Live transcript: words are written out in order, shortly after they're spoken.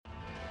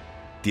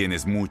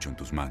Tienes mucho en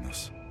tus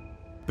manos.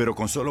 Pero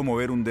con solo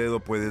mover un dedo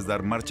puedes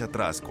dar marcha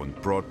atrás con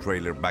Pro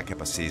Trailer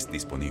Backup Assist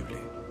disponible.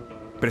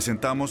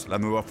 Presentamos la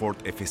nueva Ford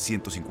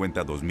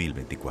F-150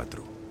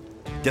 2024.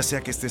 Ya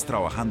sea que estés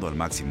trabajando al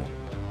máximo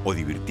o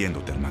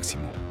divirtiéndote al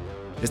máximo,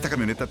 esta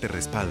camioneta te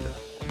respalda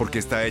porque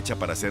está hecha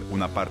para ser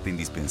una parte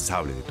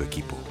indispensable de tu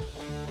equipo.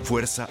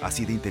 Fuerza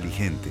así de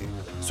inteligente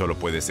solo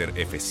puede ser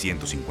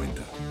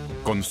F-150.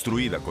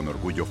 Construida con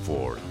orgullo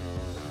Ford.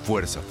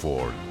 Fuerza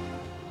Ford.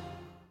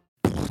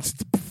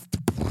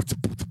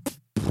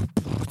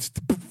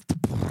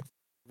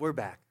 We're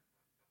back.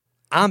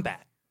 I'm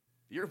back.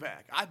 You're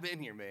back. I've been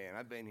here, man.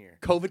 I've been here.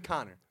 COVID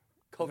Connor.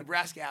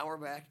 Nebraska, we're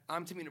back.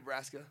 I'm Timmy,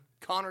 Nebraska.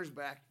 Connor's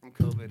back from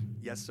COVID.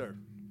 Yes, sir.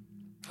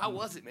 How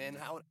was it, man?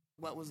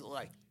 What was it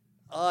like?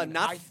 I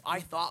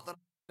thought that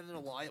I did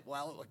a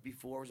while like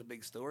before it was a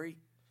big story,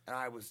 and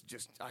I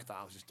thought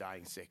I was just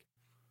dying sick.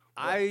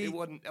 It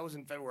wasn't. That was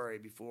in February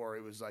before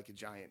it was like a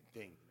giant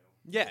thing.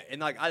 Yeah,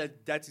 and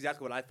that's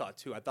exactly what I thought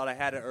too. I thought I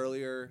had it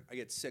earlier. I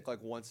get sick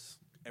like once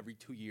every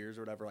 2 years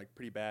or whatever, like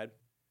pretty bad.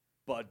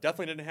 But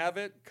definitely didn't have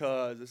it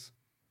because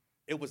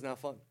it was not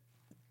fun.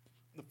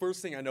 The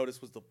first thing I noticed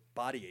was the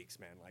body aches,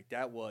 man. Like,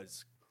 that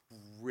was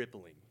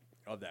crippling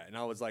of that. And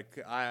I was like,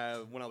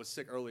 when I was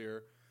sick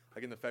earlier,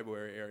 like in the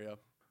February area,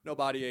 no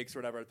body aches or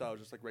whatever. I thought it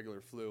was just like regular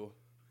flu.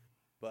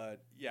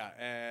 But,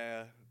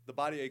 yeah, the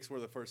body aches were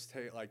the first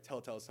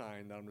telltale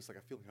sign that I'm just like,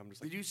 I feel like I'm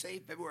just like. Did you say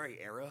February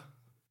era?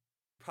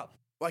 Probably.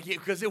 Like,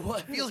 because it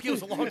feels like it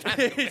was a long time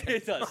ago.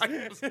 It does.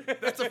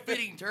 That's a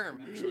fitting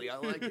term, actually. I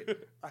like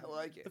it.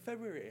 The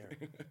February era.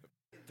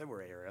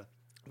 February era.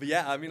 But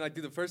yeah, I mean, like,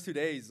 through the first 2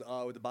 days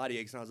with the body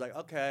aches, and I was like,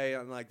 okay,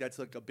 I'm like, that's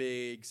like a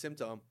big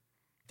symptom.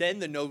 Then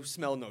the no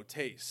smell, no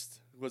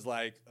taste was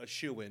like a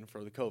shoo-in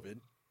for the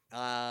COVID.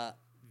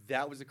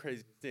 That was a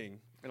crazy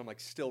thing, and I'm like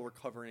still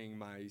recovering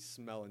my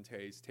smell and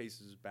taste. Taste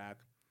is back,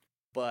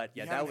 but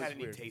yeah, that was had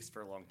any weird. taste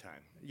for a long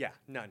time. Yeah,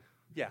 none.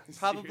 Yeah,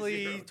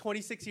 probably Zero.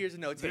 26 years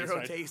of no taste.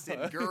 Zero taste in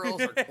girls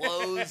or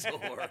clothes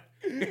or.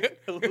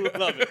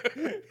 Love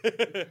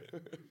it.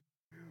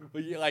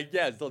 But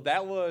yeah, so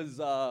that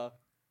was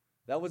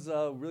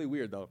really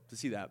weird though to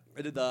see that.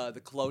 I did the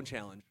cologne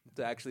challenge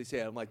to actually say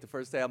it. I'm like the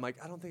first day I'm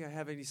like I don't think I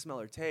have any smell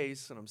or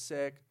taste and I'm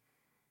sick,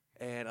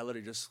 and I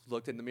literally just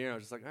looked in the mirror. I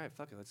was just like, all right,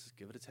 fuck it, let's just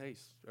give it a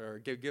taste or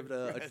give it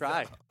a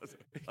try.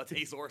 A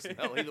taste or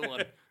smell, either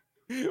one.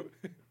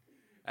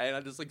 And I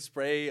just like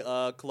spray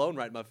cologne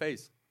right in my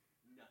face.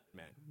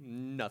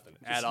 Nothing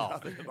at all.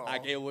 Nothing at all.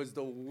 Like, it was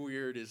the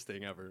weirdest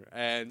thing ever.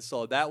 And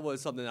so that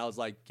was something I was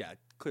like, yeah,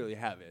 clearly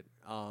have it.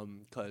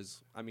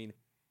 Because, I mean,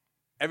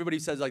 everybody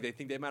says, like, they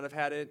think they might have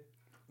had it.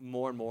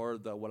 More and more,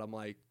 what I'm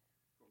like,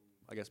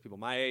 I guess people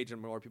my age and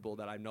more people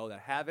that I know that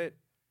have it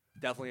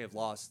definitely have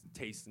lost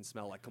taste and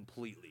smell, like,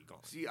 completely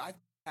gone. See, I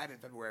had it in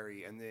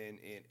February, and then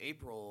in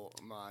April,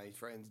 my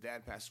friend's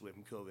dad passed away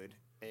from COVID.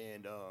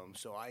 And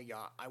so I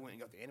went and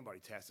got the antibody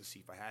test to see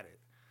if I had it.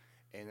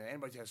 And the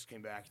antibody test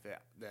came back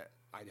that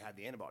I had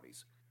the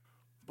antibodies.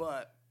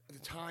 But at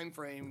the time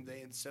frame,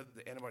 they had said that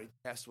the antibody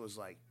test was,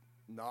 like,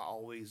 not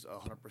always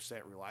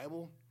 100%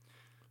 reliable.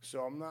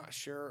 So I'm not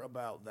sure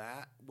about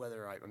that,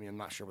 I'm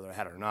not sure whether I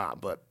had it or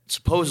not. But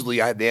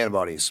supposedly I had the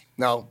antibodies.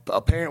 Now,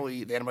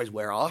 apparently the antibodies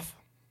wear off.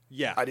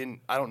 Yeah. I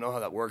don't know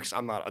how that works.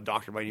 I'm not a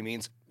doctor by any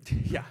means.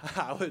 Yeah,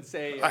 I would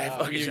say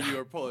you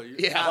were pulling.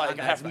 Yeah, like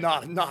I have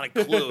not a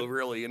clue,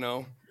 really, you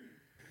know.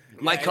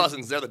 My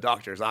cousins, they're the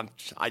doctors.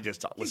 I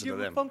just listen to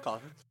them. Phone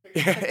call.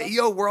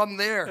 Yo, we're on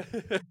there.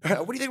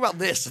 What do you think about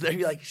this? And they'd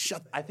be like,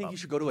 shut I think you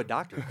should go to a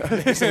doctor.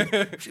 You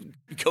should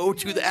go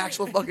to the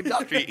actual fucking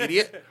doctor, you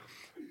idiot.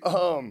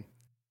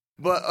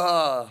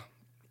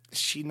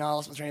 She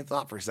lost my train of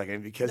thought for a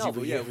second because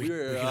we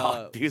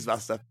were confused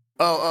about stuff.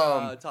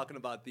 Talking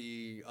about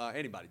the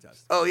antibody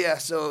test. Oh yeah,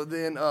 so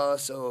then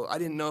so I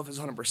didn't know if it was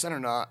 100% or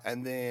not,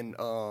 and then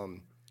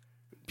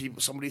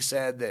somebody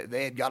said that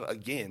they had got it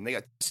again. They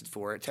got tested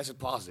for it, tested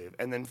positive,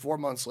 and then 4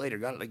 months later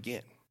got it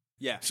again.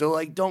 Yeah. So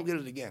like, don't get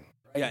it again.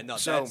 Right? Yeah, no,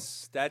 so,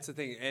 that's the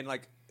thing, and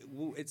like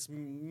it's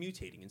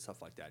mutating and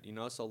stuff like that, you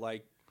know. So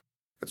like,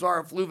 that's why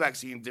our flu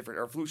vaccine different,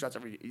 our flu shots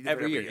every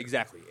year,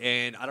 exactly.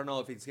 And I don't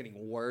know if it's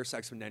getting worse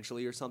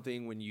exponentially or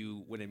something when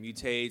it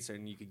mutates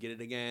and you could get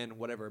it again,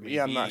 whatever it may be.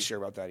 I'm not sure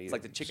about that either. It's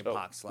like the chicken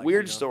pox. Like,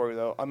 weird story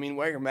though. I mean,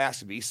 wear your mask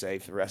to be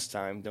safe the rest of the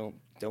time.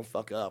 Don't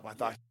fuck up. I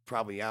thought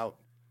probably out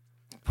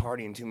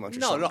partying too much.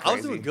 No, crazy. I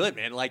was doing good,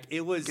 man. Like,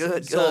 it was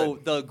good. So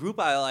the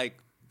group I like,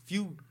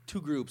 two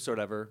groups or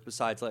whatever,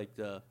 besides like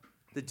the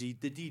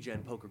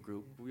D-Gen poker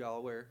group, we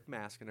all wear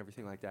masks and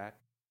everything like that.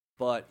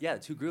 But yeah,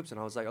 2 groups, and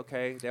I was like,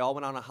 okay. They all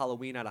went on a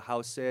Halloween at a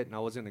house sit, and I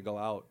was gonna go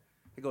out.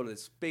 They go to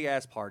this big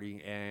ass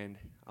party, and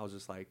I was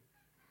just like,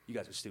 you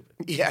guys are stupid.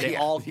 Yeah,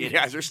 you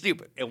guys are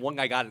stupid. And one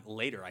guy got it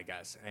later, I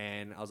guess,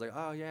 and I was like,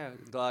 oh yeah,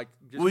 like.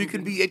 Well, you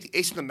can be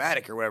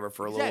asymptomatic or whatever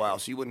for a little while,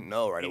 so you wouldn't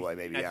know right away.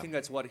 Maybe. I think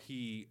that's what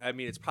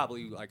it's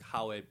probably like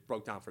how it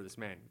broke down for this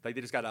man. Like,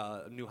 they just got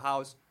a new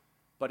house.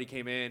 Buddy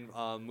came in,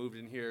 moved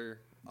in here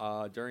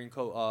during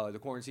the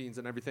quarantines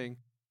and everything.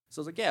 So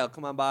I was like, yeah, I'll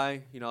come on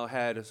by. You know,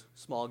 had a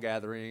small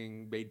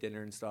gathering, made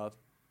dinner and stuff.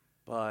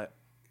 But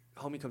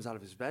homie comes out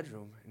of his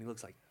bedroom, and he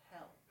looks like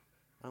hell.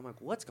 I'm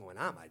like, what's going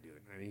on, my dude?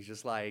 And he's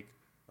just like,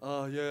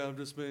 oh, yeah, I've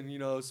just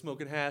been,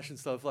 smoking hash and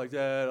stuff like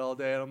that all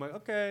day. And I'm like,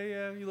 okay,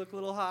 yeah, you look a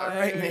little high. All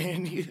right,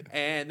 man.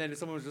 And then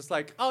someone was just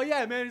like, oh,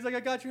 yeah, man. He's like, I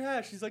got your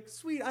hash. He's like,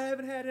 sweet, I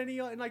haven't had any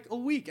in like a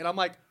week. And I'm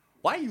like,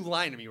 why are you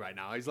lying to me right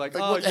now? He's like,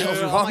 oh, what the hell's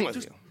yeah. wrong I'm like, with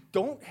just you?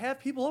 don't have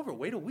people over.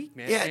 Wait a week,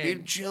 man. Yeah, And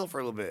dude, chill for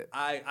a little bit.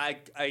 I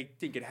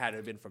think it had to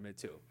have been from it,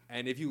 too.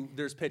 And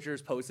there's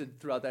pictures posted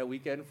throughout that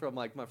weekend from,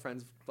 like, my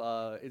friend's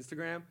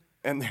Instagram.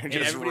 And they're And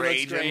just everybody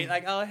looks great, raging.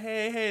 like, oh,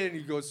 hey, and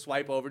you go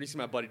swipe over, and you see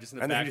my buddy just in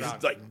the And they're background.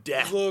 just like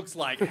death. Looks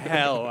like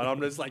hell, and I'm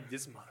just like,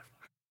 this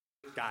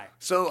motherfucker guy.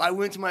 So I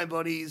went to my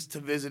buddies to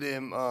visit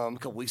him a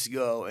couple weeks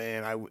ago,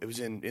 and it was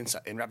in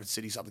Rapid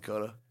City, South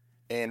Dakota,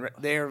 and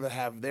they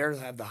have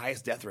the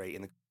highest death rate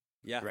in the.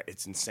 Yeah,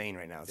 It's insane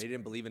right now. they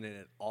didn't believe in it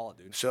at all,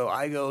 dude. So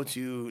I go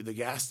to the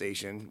gas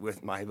station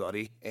with my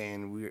buddy,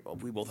 and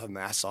we both have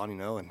masks on,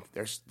 and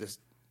there's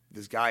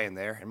this guy in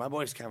there, and my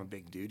buddy's kind of a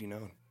big dude,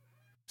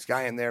 This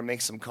guy in there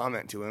makes some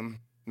comment to him,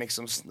 makes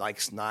some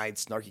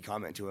snarky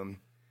comment to him,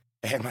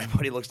 and my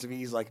buddy looks to me,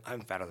 he's like,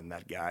 I'm fatter than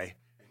that guy.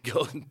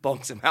 Goes and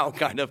bunks him out,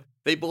 kind of.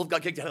 They both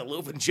got kicked out of the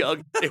loaf and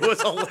jug. It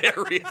was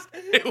hilarious.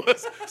 It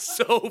was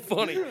so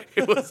funny.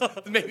 It was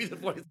maybe the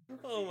funniest.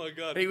 Oh my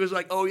god. And he was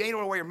like, "Oh, yeah, you don't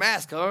want to wear your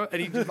mask, huh?"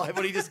 And my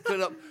buddy just put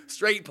up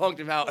straight punked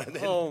him out. And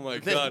then, Oh, my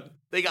God.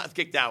 They got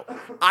kicked out.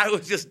 I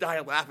was just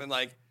dying laughing,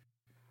 like,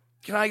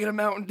 "Can I get a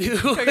Mountain Dew?"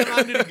 Can I get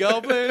on to go,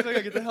 please? I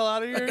gotta get the hell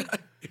out of here.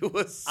 It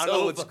was so I don't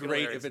know what's fucking great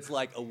hilarious. if it's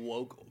like a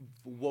woke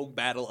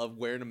battle of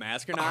wearing a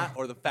mask or not,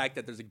 or the fact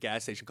that there's a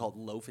gas station called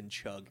Loaf and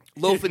Chug.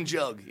 Loaf and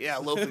jug. Yeah,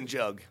 loaf and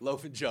jug.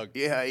 Loaf and Jug.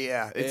 Yeah.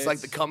 It's like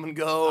the It's- come and I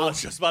go. was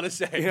just about to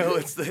say.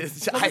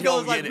 I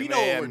don't like, get we it, know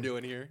what man. we're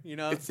doing here,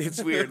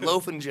 It's weird.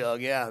 Loaf and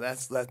jug. Yeah,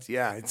 that's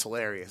yeah, it's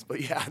hilarious.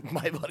 But yeah,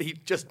 my buddy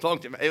just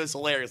punked him. It was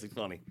hilariously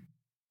funny.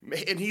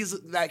 And he's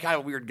that kind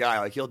of weird guy.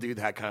 Like, he'll do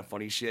that kind of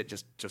funny shit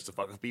just to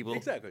fuck with people.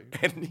 Exactly.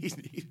 And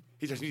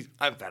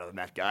I'm fatter than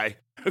that guy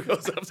who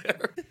goes up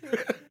there.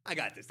 I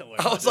got this. Don't worry.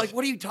 I about was like, this.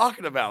 what are you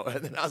talking about?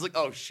 And then I was like,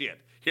 oh shit,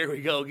 here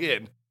we go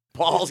again.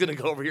 Paul's gonna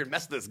go over here and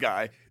mess with this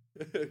guy.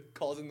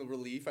 Calls in the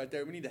relief right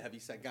there. We need a heavy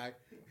set guy.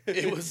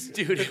 It was,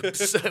 dude,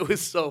 it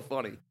was so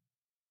funny.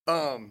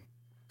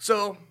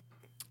 So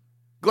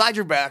glad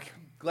you're back.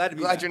 Glad to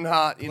be Glad back. you're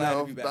not, Glad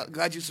to be back.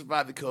 glad you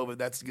survived the COVID.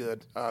 That's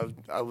good.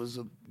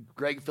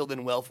 Greg filled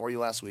in well for you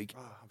last week.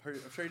 Oh, I'm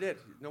sure you did.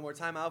 No more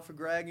time out for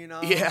Greg,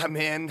 Yeah,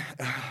 man.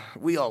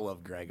 We all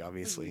love Greg,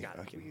 obviously. We got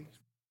it. Okay. He's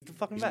the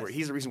fucking He's, best.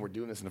 he's the reason we're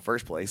doing this in the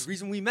first place. the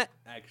reason we met,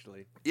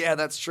 actually. Yeah,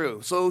 that's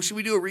true. So should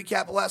we do a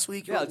recap of last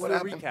week? Yeah, let's what do a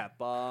happened?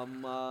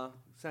 recap.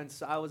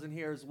 Since I wasn't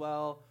here as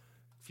well,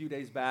 a few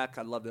days back,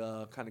 I'd love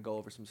to kind of go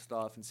over some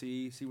stuff and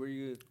see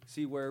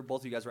where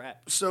both of you guys were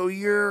at. So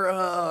you're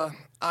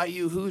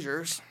IU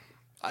Hoosiers.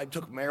 I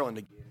took Maryland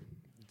again.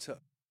 So,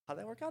 how'd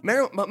that work out?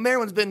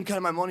 Maryland's been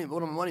kind of one of my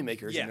money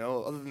makers, Yeah.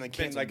 other than the Been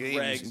canceled like games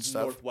Greg's and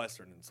stuff.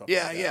 Northwestern and stuff.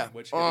 Yeah, like that, yeah.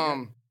 Which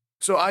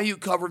So IU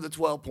covered the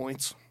 12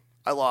 points.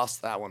 I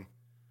lost that one.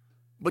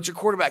 But your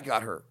quarterback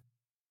got hurt.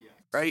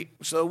 Right?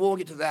 So we'll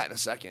get to that in a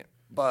second.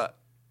 But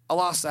I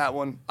lost that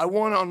one. I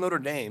won on Notre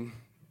Dame.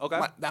 Okay.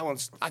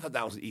 I thought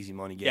that was an easy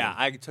money game. yeah,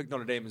 I took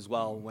Notre Dame as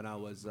well when I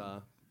was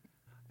on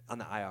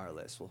the IR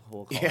list. We'll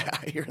call Yeah,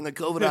 you're in the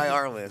COVID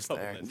IR list COVID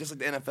there, list. just like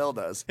the NFL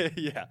does. it.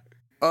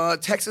 Yeah.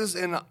 Texas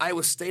and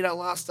Iowa State I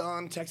lost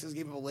on. Texas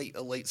gave up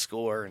a late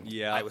score, and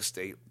Yeah. Iowa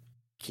State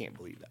can't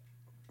believe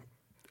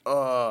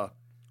that.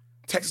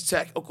 Texas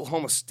Tech,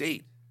 Oklahoma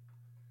State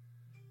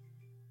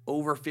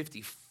over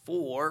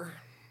 54.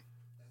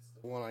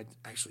 That's the one I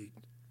actually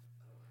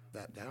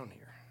that down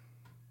here.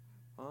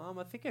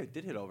 I think I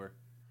did hit over.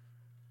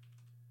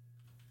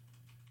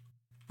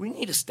 We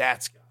need a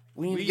stats guy.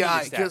 We need We a need a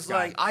guy stats because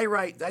guy.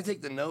 I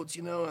take the notes,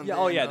 And Yeah.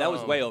 Oh yeah, then, that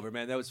was way over,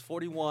 man. That was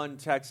 41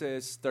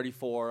 Texas,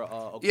 34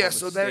 Oklahoma Yeah,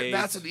 so State,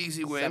 that's an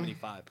easy win.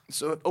 75.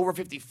 So over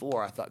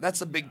 54, I thought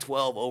that's a Big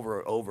 12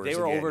 over. They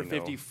were again, over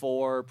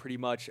 54 pretty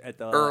much at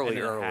the Early.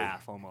 end of the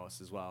half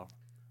almost as well.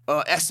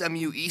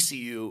 SMU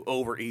ECU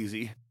over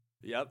easy.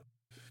 Yep.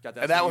 Got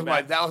And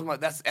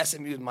that's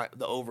SMU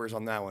the overs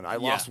on that one. I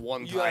lost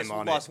one time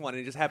on lost it. one.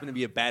 It just happened to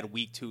be a bad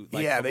week too.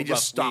 Like, Yeah, a they rough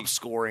just stopped week.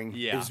 scoring.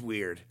 Yeah. It was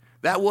weird.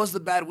 That was the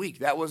bad week.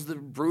 That was the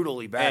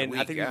brutally bad And week.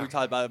 I think yeah. we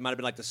talked about it. Might have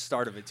been like the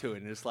start of it too.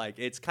 And it's like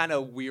it's kind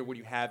of weird when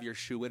you have your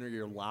shoe in or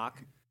your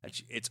lock.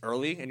 It's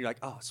early and you're like,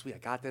 oh sweet, I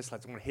got this. I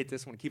want to hit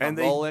this. I want to keep on And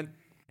they- rolling.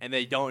 And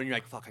they don't. And you're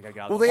like, fuck, I got to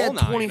get out Well, of the they hole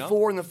had now.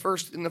 24 in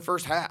the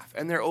first half,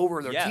 and they're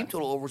over. Their Yeah. team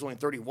total over was only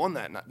 31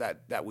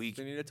 that week.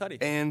 They need a tutty.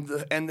 And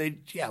they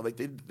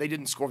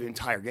didn't score the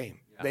entire game.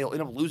 They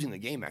ended up losing the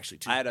game actually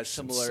too. I had a It's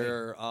insane.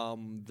 similar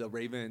the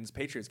Ravens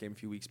Patriots game a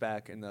few weeks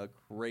back in the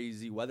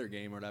crazy weather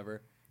game or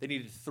whatever. They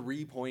needed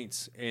 3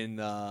 points in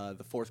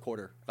the fourth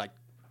quarter. Like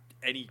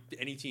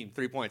any team,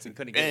 3 points and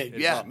couldn't get Hey, it.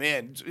 yeah,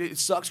 man, it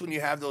sucks when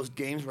you have those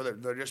games where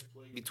they're just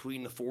playing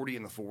between the 40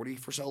 and the 40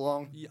 for so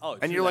long. Yeah, oh,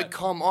 and true you're like, that.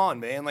 come on,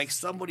 man! Like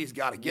somebody's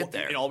got to get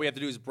there. And all we have to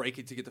do is break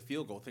it to get the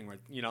field goal thing, right?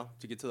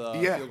 To get to the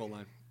Yeah. field goal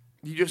line.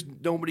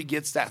 nobody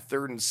gets that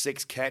 3rd and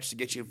 6 catch to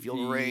get you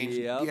field range.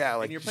 Yep. Yeah,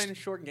 like and you're playing a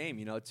short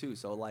game, too.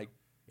 So like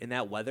in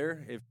that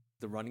weather, if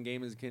the running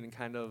game is getting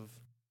kind of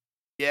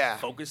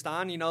focused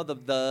on,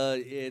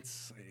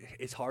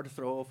 it's hard to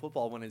throw a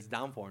football when it's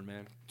down for him,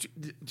 man.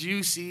 Do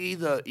you see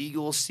the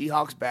Eagles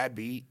Seahawks bad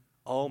beat?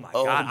 Oh my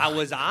God! I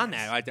was on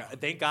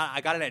that. Thank God I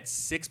got it at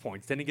 6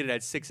 points. Didn't get it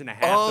at 6.5.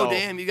 Oh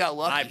damn! You got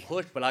lucky. I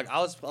pushed, but I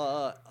was.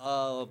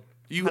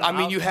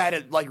 You had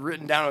it like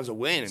written down as a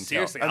win.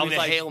 Seriously, I was a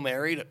like, Hail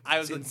Mary.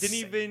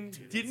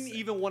 Didn't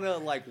even want to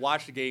like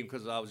watch the game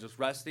because I was just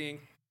resting.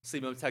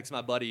 Sleeping. I texted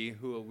my buddy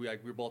who we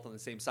were both on the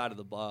same side of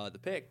the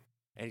pick,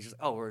 and he's just,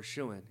 oh, we're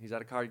shooing. He's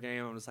at a card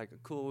game. I'm just like,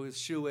 cool, he's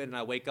shooing. And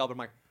I wake up. I'm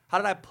like, how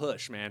did I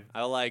push, man?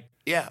 Hail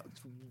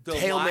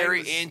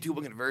Mary and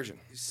 2-point conversion.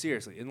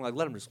 Seriously, and like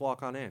let him just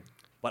walk on in.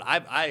 But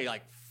I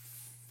like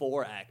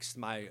 4x'd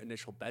my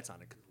initial bets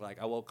on it.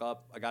 Like I woke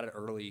up, I got it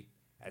early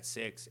at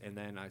 6, and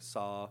then I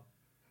saw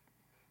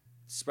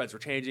spreads were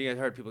changing. I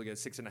heard people get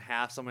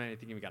 6.5. Someone I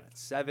think even got at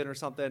 7 or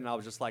something. And I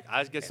was just like,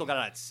 I guess still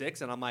got it at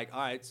 6, and I'm like,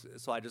 all right.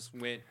 So I just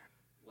went.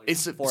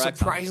 It's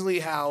surprisingly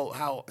how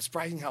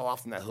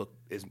often that hook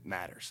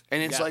matters,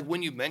 and it's like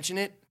when you mention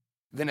it,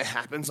 then it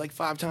happens like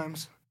 5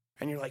 times.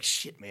 And you're like,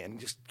 shit, man, you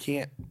just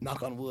can't,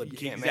 knock on wood, you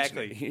can't mention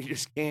it. You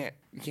just can't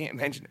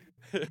mention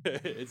it.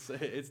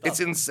 It's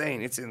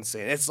insane. It's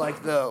insane. It's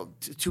like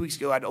 2 weeks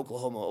ago I had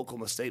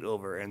Oklahoma State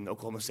over, and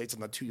Oklahoma State's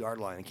on the 2-yard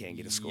line and can't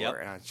get a score,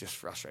 and it's just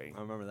frustrating.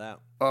 I remember that.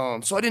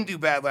 So I didn't do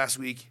bad last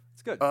week.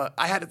 It's good.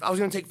 I was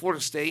going to take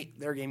Florida State.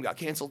 Their game got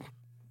canceled.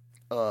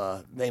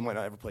 They might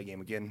not ever play a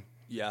game again.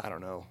 Yeah. I don't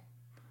know.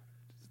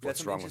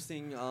 What's wrong?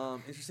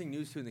 Interesting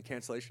news too in the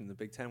cancellation in the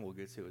Big Ten. We'll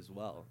get to as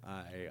well.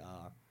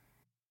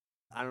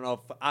 I don't know if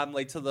I'm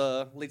late to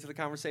the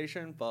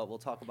conversation, but we'll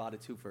talk about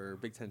it too for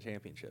Big Ten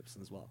championships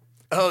as well.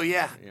 Oh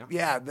yeah.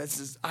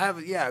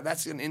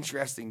 That's an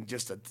interesting.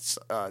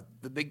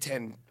 The Big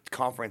Ten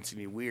conference can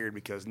be weird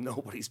because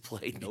nobody's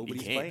played.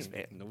 Nobody's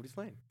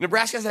playing.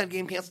 Nebraska hasn't had a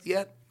game canceled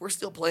yet. We're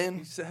still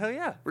playing. Hell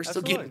yeah. We're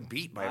still getting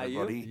beat by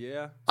everybody.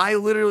 Yeah. I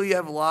literally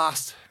have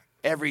lost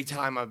every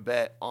time I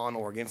bet on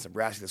or against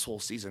Nebraska this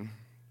whole season.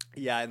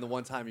 Yeah, and the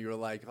one time you were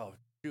like, oh.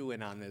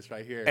 In on this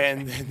right here,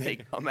 and then they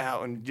come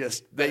out and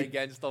they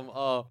against them.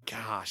 Oh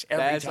gosh,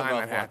 every time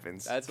that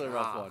happens, that's a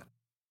rough one.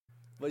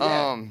 But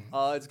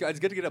yeah, it's good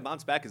to get a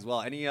bounce back as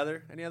well. Any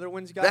other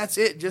wins you got? That's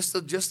it. Just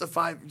the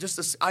 5.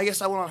 I guess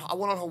I went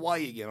on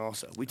Hawaii again.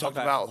 Also, we talked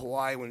about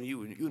Hawaii when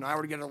you and I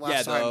were together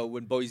last time. Yeah,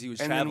 when Boise was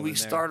traveling. And then we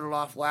started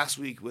off last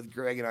week with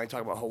Greg and I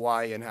talking about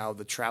Hawaii and how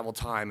the travel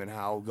time and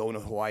how going to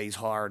Hawaii is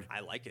hard. I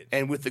like it.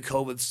 And with the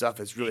COVID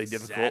stuff, it's really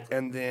difficult.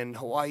 And then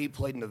Hawaii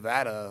played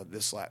Nevada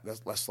this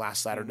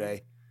last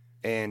Saturday,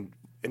 and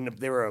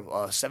they were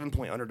a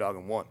 7-point underdog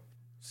and won.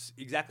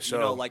 Exactly.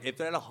 So, like if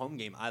they're at a home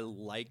game, I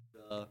like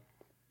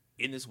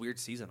in this weird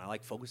season, I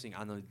like focusing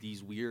on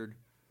these weird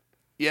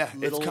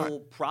little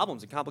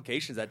problems and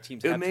complications that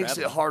teams have. It makes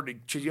it hard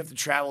because you have to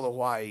travel to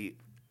Hawaii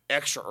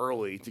extra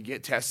early to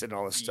get tested and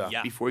all this stuff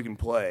before you can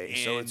play. And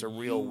so it's a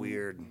real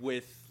weird.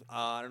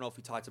 I don't know if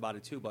we talked about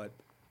it too, but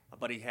a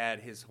buddy had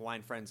his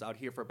Hawaiian friends out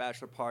here for a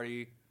bachelor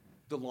party.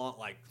 The long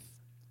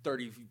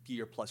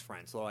 30-year-plus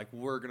friends. So they're like,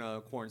 we're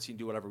gonna quarantine,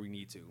 do whatever we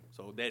need to.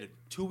 So they had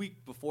 2 weeks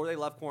before they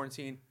left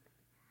quarantine.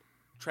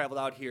 Traveled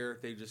out here.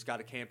 They just got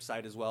a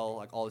campsite as well,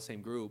 like all the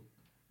same group.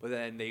 But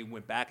then they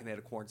went back and they had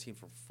to quarantine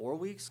for 4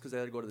 weeks because they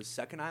had to go to the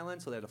second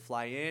island. So they had to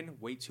fly in,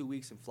 wait 2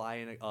 weeks, and fly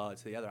in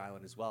to the other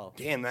island as well.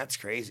 Damn, that's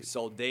crazy.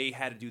 So they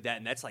had to do that,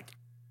 and that's like,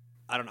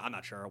 I don't know, I'm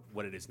not sure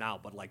what it is now,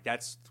 but like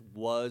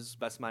was,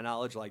 best of my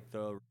knowledge, like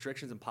the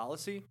restrictions and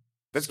policy.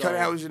 That's kind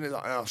of how it was in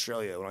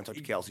Australia when I talked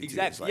to Kelsey.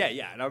 Exactly.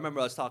 Yeah. And I remember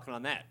us talking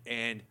on that.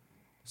 And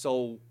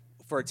so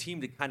for a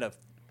team to kind of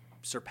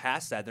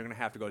surpass that, they're going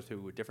to have to go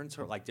to different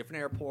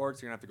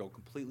airports. They're going to have to go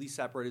completely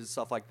separated and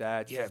stuff like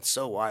that. Yeah, it's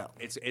so wild.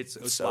 It's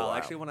so wild. I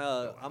actually want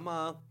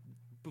to.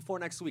 Before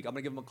next week, I'm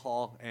going to give them a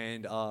call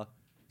and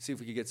see if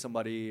we could get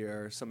somebody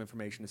or some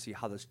information to see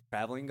how this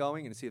traveling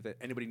going and see if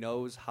anybody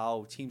knows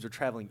how teams are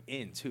traveling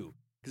in too.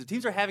 Because if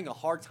teams are having a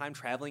hard time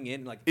traveling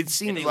in, like it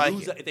seems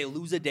if they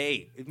lose a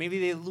day,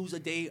 maybe they lose a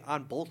day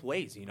on both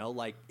ways.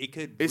 Like it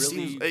could.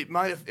 It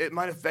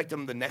might affect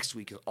them the next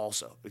week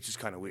also, which is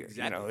kind of weird.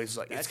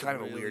 Exactly. It's kind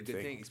of a weird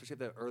thing, especially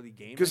the early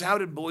game. Because how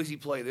did Boise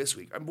play this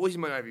week? Boise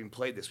might not have even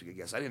played this week. I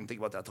guess I didn't think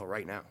about that until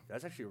right now.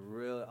 That's actually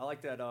I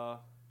like that. I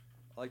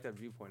like that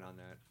viewpoint on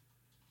that.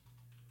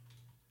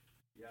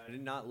 Yeah, I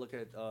did not look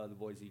at the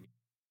Boise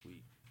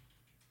week.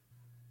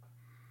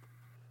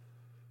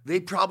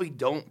 They probably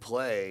don't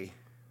play.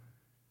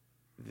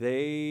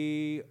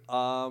 They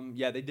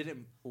they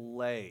didn't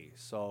play,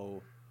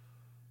 so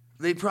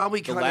they probably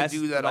kind of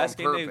do that on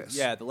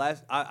purpose.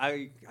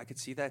 I could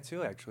see that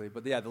too actually,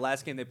 but the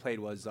last game they played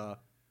was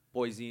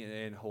Boise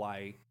and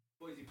Hawaii.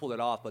 Boise pulled it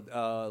off, but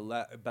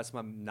best of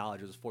my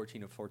knowledge it was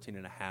 14 and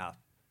 14.5.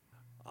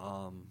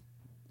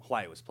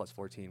 Hawaii was plus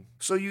 14.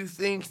 So you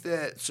think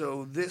that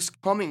this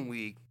coming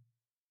week,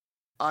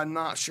 I'm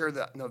not sure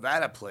that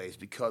Nevada plays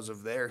because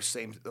of the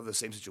same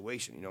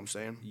situation. You know what I'm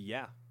saying?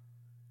 Yeah.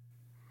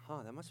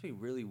 Huh, that must be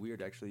really weird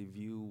to actually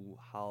view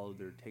how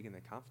they're taking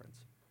the conference.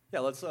 Yeah,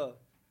 let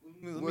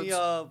me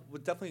we'll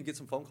definitely get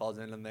some phone calls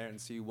in there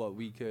and see what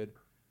we could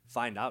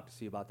find out to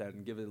see about that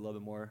and give it a little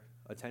bit more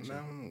attention.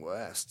 Mountain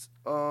West.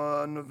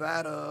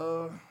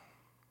 Nevada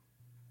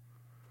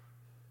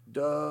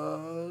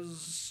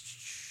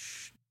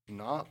does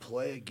not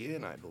play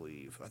again, I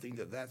believe. I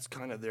think that's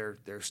kind of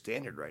their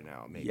standard right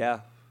now, maybe. Yeah.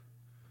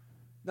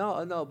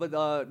 No, but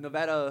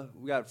Nevada,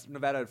 we got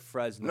Nevada at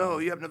Fresno. No,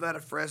 you have Nevada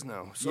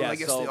Fresno. So Yeah, I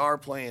guess they are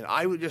playing.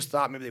 I would just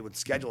thought maybe they would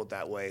schedule it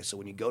that way. So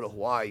when you go to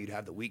Hawaii, you'd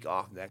have the week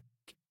off.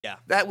 Yeah.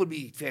 That would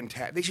be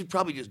fantastic. They should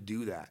probably just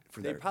do that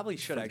for They probably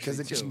should actually, because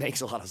it just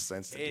makes a lot of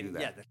sense to do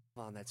that. Yeah,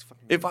 that's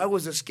fucking. If I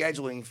was a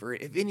scheduling for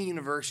if any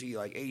university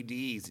like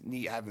ADs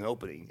have an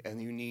opening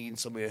and you need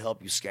somebody to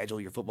help you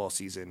schedule your football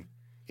season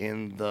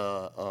in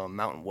the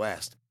Mountain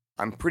West,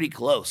 I'm pretty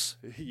close.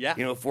 Yeah.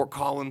 You know, Fort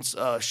Collins,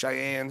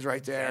 Cheyenne's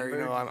right there. Denver.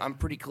 You know, I'm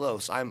pretty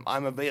close. I'm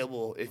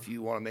available if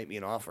you want to make me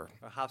an offer.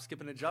 A hop, skip,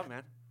 and a jump,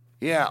 man.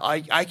 Yeah,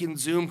 I can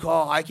Zoom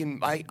call.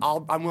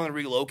 I'm willing to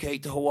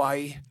relocate to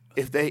Hawaii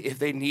if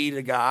they need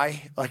a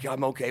guy. Like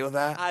I'm okay with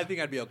that. I think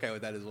I'd be okay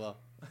with that as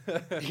well.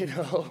 You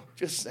know,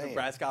 just saying.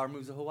 Nebraska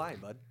moves to Hawaii,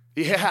 bud.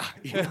 Yeah,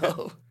 you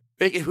know,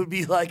 it would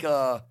be like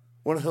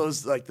one of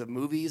those like the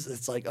movies.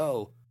 It's like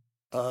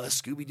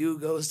Scooby Doo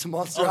goes to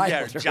Monster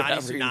Island. Yeah, Johnny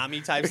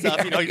Tsunami type stuff.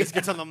 Yeah, You know, he just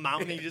gets on the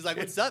mountain. And he's just like,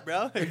 "What's up,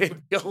 bro?"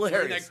 It'd be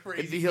hilarious. That crazy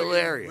It'd be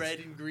hilarious. Red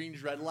and green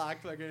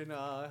dreadlock fucking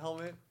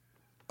helmet.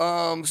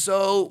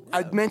 So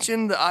I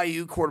mentioned the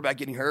IU quarterback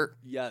getting hurt.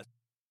 Yes.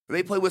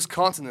 They play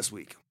Wisconsin this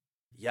week.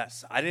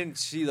 Yes, I didn't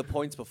see the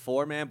points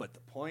before, man, but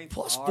the points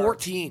Plus are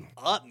 14.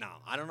 up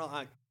now. I don't know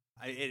how.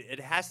 It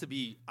has to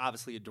be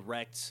obviously a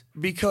direct.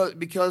 Because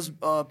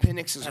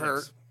Penix is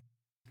hurt.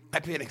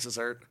 Penix is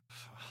hurt.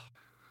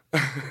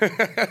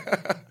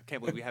 I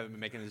can't believe we haven't been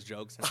making this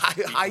joke since.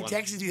 I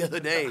texted you the other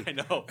day. I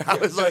know. I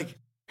was like,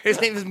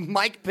 his name is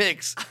Mike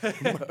Penix.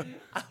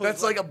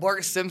 That's like a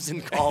Bart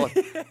Simpson call.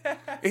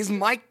 Is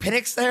Mike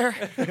Penix there?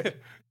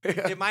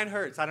 Mine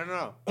hurts. I don't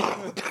know.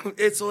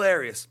 It's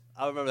hilarious.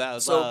 I remember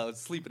that. I was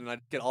sleeping and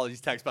I'd get all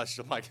these text messages.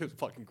 I'm like, it was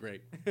fucking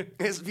great.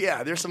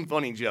 There's some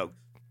funny jokes.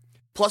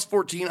 Plus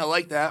 14, I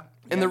like that.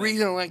 And the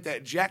reason I like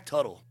that, Jack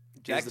Tuttle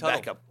is the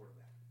backup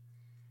quarterback.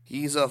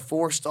 He's a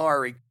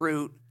 4-star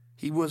recruit.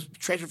 He was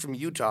transferred from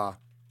Utah.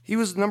 He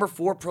was the number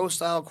 4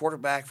 pro-style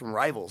quarterback from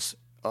Rivals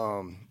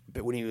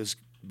but when he was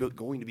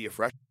going to be a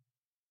freshman.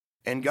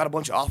 And got a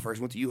bunch of offers,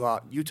 went to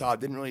Utah,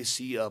 didn't really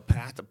see a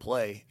path to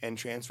play, and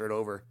transferred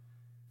over.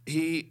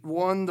 He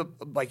won the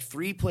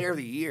 3 Player of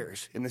the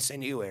Years in the San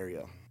Diego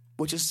area,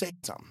 which is saying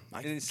something.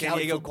 And San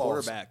Diego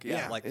quarterback,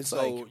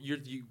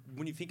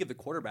 when you think of the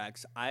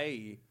quarterbacks,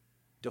 I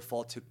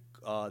default to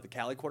the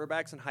Cali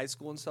quarterbacks in high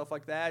school and stuff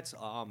like that.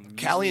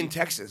 Cali and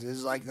Texas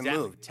is like the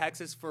move.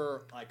 Texas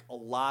for like a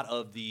lot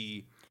of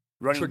the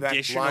running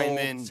traditional back,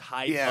 linemen,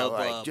 type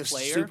of just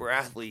player. super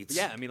athletes.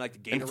 Yeah, I mean like the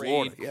Gatorade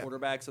Florida,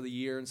 quarterbacks of the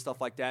year and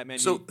stuff like that, man.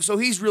 So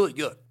he's really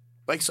good.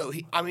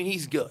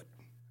 He's good.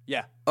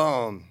 Yeah.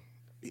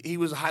 He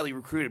was a highly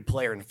recruited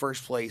player in the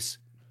first place.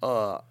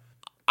 I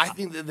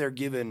think that they're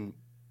giving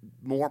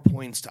more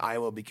points to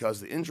Iowa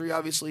because of the injury,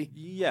 obviously.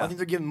 Yeah. I think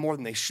they're giving more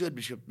than they should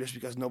just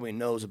because nobody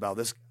knows about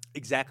this.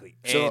 Exactly.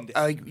 So and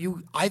I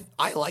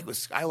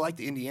like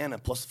the Indiana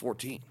plus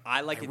 14.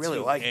 I like it really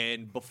too. like it.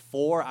 And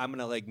before I'm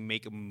gonna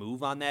make a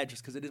move on that,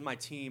 just because it is my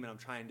team and I'm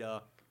trying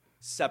to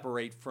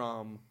separate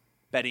from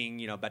betting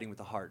with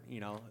the heart,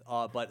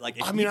 But like,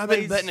 if I've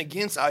been betting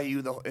against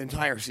IU the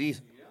entire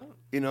season.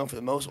 Yeah. For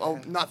the most,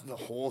 not the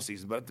whole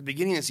season, but at the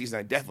beginning of the season,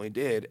 I definitely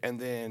did. And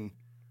then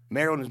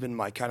Maryland has been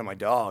my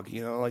dog.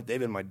 They've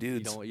been my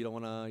dudes. You don't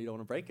want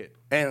to break it.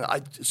 And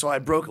I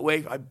broke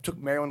away. I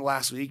took Maryland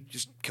last week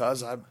just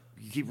because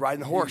you keep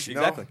riding the horse.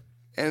 Exactly.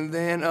 And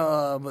then,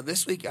 but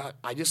this week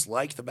I just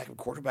liked the backup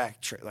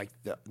quarterback,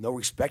 no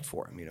respect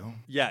for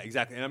him. Yeah,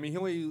 exactly. And I mean,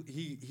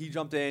 he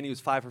jumped in. He was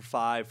 5 for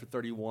 5 for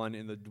 31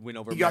 in the win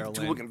over Maryland. Maryland. He got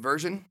the 2-point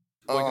conversion.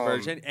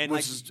 And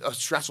which is a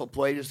stressful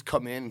play, just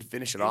come in and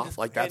finish it off.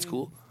 That's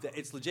cool.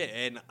 It's legit,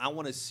 and I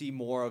want to see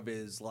more of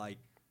his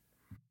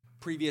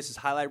his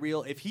highlight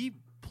reel. If he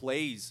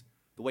plays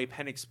the way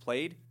Penix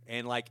played,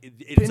 and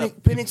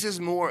Penix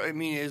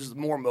is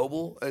more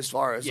mobile as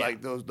far as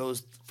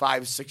those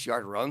 5-6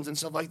 yard runs and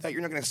stuff like that.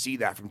 You're not going to see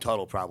that from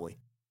Tuttle probably,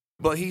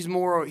 but he's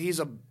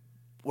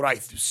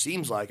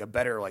seems like a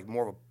better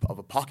more of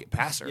a pocket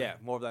passer. Yeah,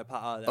 more of that.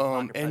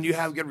 And you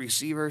have good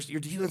receivers. Your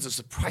defense is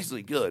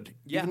surprisingly good.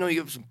 Yeah. Even though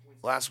you have some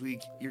last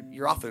week,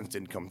 your offense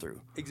didn't come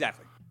through.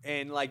 Exactly.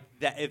 And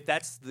that, if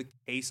that's the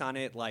case on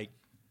it,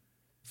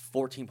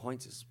 14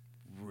 points is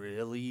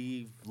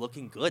really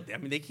looking good. I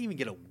mean, they can even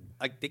get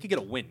they could get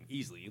a win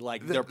easily.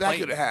 They're playing.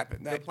 That could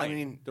happen. They're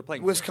playing.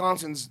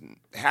 Wisconsin's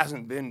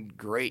hasn't been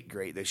great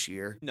this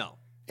year. No.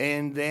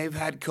 And they've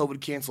had COVID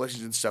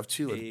cancellations and stuff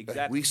too.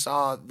 Exactly. We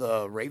saw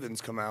the Ravens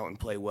come out and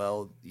play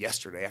well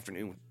yesterday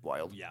afternoon.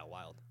 Wild. Yeah,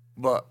 wild.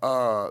 But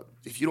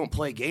if you don't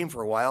play a game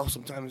for a while,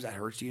 sometimes that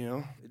hurts you, you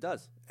know? It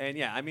does. And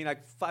yeah, I mean,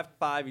 like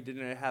 5-5, he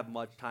didn't have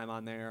much time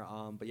on there.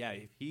 But yeah,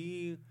 if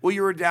he. Well,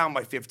 you were down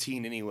by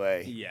 15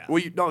 anyway. Yeah. Well,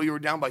 you were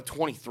down by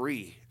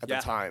 23 at Yeah.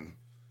 the time.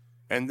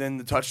 And then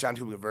the touchdown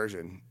to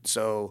conversion.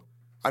 So,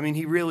 I mean,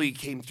 he really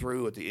came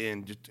through at the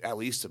end, just at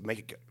least to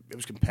make it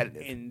was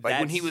competitive. And like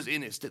when he that's- was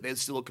in it, they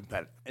still look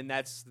competitive. And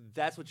that's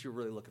what you're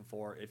really looking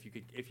for.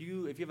 If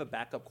you have a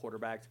backup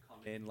quarterback to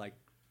come in, like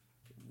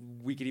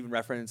we could even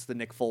reference the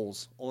Nick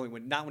Foles.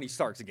 Not when he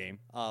starts a game.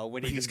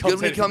 When he He's just good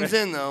comes when he in, comes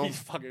in, though. he's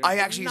fucking I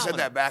actually said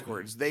phenomenal. that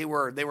backwards. They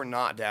were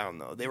not down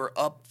though. They were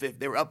up.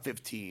 They were up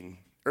 15,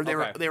 or they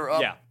Okay. were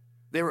up. Yeah.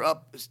 They were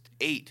up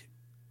 8,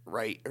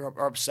 right?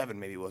 Or up 7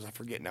 maybe it was. I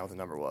forget now what the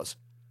number was.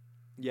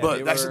 Yeah,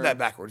 But they I said were- that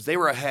backwards. They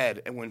were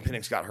ahead, and when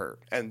Penix got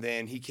hurt, and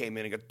then he came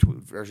in and got the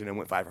version and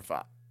went 5 for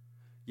 5.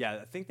 Yeah,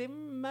 I think they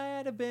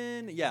might have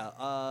been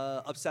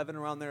up 7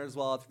 around there as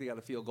well. I think they got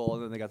a field goal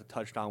and then they got the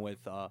touchdown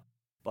with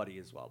Buddy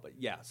as well. But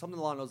yeah, something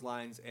along those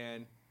lines.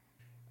 And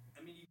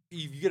I mean,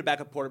 you get a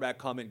backup quarterback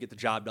come in, get the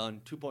job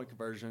done. 2-point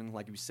conversion,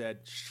 like you said,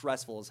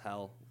 stressful as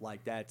hell.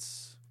 Like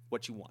that's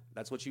what you want.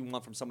 That's what you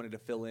want from somebody to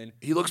fill in.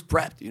 He looks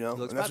prepped, you know, He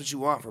looks and that's prepped. what you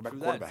want for a backup True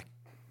that. quarterback.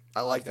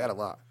 I like that a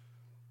lot.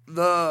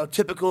 The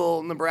typical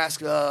Team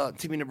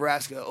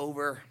Nebraska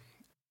over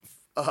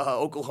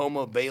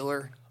Oklahoma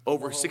Baylor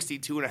over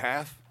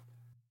 62.5.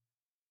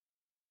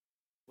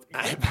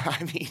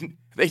 I mean,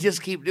 they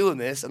just keep doing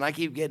this, and I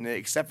keep getting it,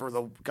 except for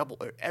the couple.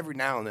 Every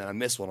now and then, I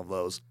miss one of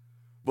those.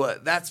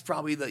 But that's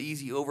probably the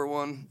easy over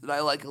one that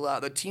I like a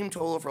lot. The team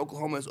total for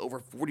Oklahoma is over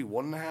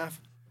 41.5.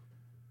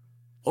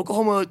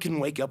 Oklahoma can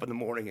wake up in the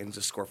morning and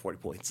just score 40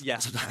 points. Yeah.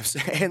 Sometimes.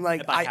 And,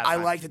 like, By I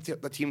halftime. like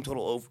the team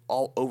total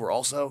over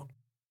also.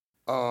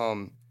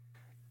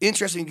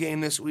 Interesting game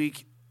this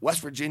week.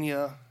 West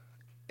Virginia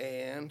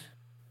and...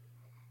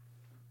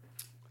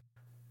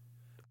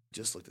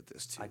 Just looked at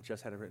this, too. I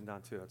just had it written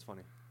down too. That's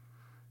funny.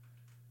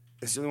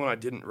 It's the only one I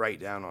didn't write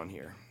down on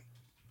here.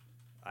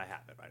 I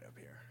have it right up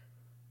here.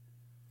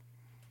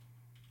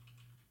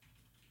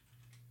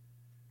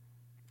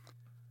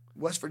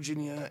 West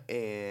Virginia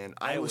and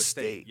Iowa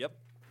State. Yep.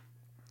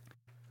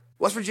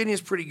 West Virginia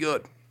is pretty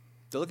good.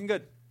 They're looking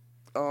good.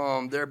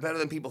 They're better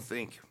than people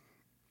think.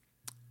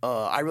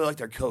 I really like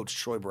their coach,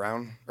 Troy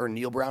Brown, or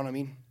Neil Brown, I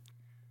mean.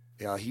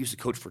 Yeah, he used to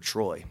coach for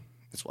Troy.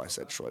 That's why I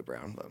said Troy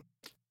Brown. But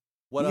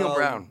What, Neil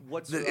Brown.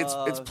 What's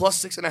It's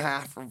plus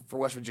 6.5 for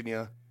West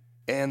Virginia,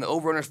 and the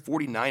over-under is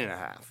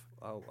 49.5.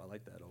 Oh, I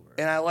like that over.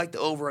 And I like the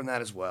over on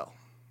that as well.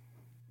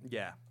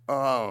 Yeah.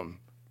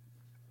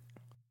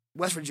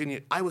 West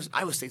Virginia, Iowa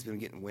State's been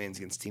getting wins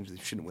against teams they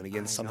shouldn't win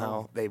against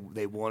somehow. They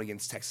won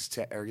against Texas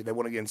Tech, or they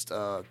won against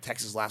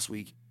Texas last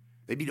week.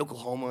 They beat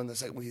Oklahoma in the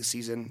second week of the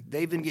season.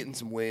 They've been getting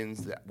some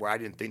wins where I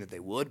didn't think that they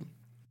would.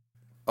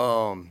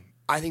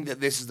 I think that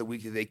this is the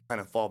week that they kind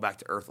of fall back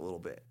to earth a little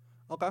bit.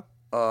 Okay.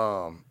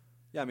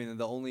 Yeah, I mean,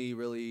 the only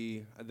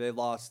really they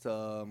lost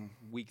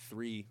week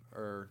 3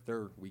 or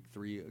their week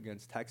 3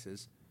 against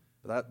Texas.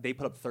 But they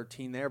put up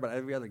 13 there, but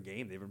every other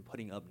game they've been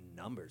putting up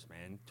numbers,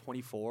 man.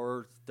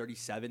 24,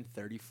 37,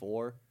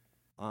 34.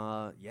 Yeah,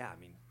 I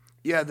mean.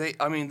 Yeah,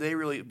 they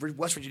really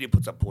West Virginia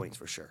puts up points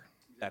for sure.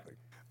 Exactly.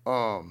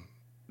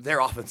 Their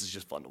offense is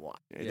just fun to watch.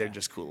 Yeah. They're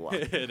just cool to watch.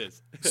 It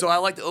is. So I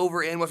like the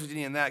over and West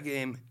Virginia in that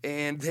game.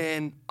 And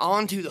then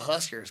on to the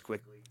Huskers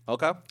quickly.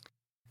 Okay.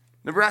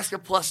 Nebraska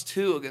plus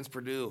 2 against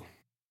Purdue.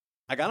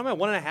 I got them at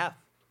 1.5.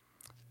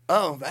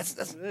 Oh, that's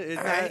It's all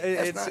not- right.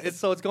 it's- That's it's-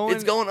 so it's going-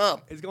 It's going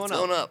up. it's going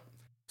up.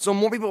 So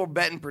more people are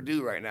betting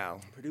Purdue right now.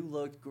 Purdue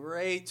looked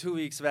great 2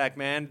 weeks back,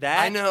 man. That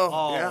I know,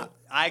 Oh, yeah.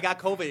 I got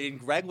COVID, and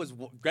Greg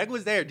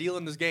was there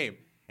dealing this game,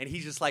 and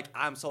he's just like,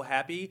 I'm so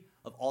happy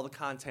of all the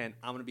content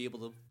I'm gonna be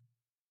able to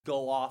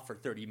go off for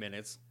 30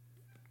 minutes,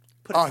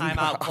 put a Oh,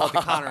 timeout, no. call it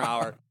the counter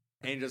hour,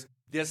 and just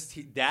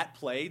that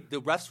play.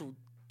 The refs were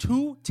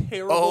 2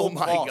 terrible. Oh,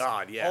 my calls.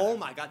 God, yeah. Oh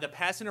my God, the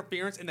pass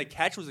interference and the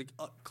catch was a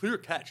clear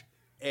catch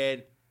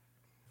and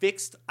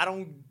fixed. I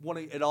don't want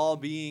to at all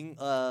being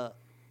the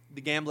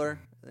gambler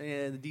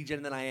and the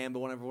degen that I am, but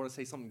whenever I want to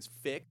say something's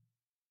fixed,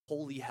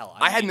 holy hell!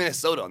 I had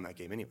Minnesota on that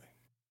game anyway.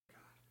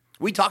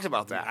 We talked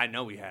about that. I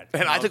know we had.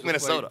 And I was took just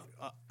Minnesota.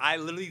 like, I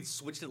literally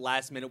switched it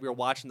last minute. We were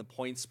watching the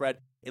point spread.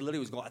 It literally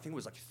was going. I think it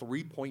was like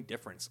 3-point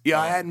difference.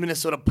 Yeah, I had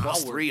Minnesota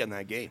plus Power. 3 on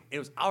that game. It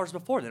was hours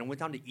before. Then it went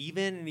down to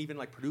even, and even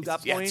like Purdue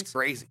got Yeah, points. it's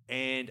crazy.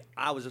 And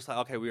I was just like,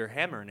 okay, we were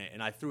hammering it,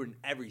 and I threw in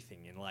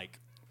everything, and like,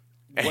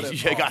 And what a-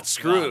 you oh, got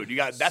screwed. God. You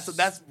got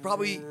that's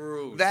probably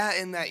Screwed. that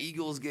in that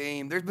Eagles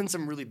game. There's been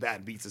some really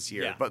bad beats this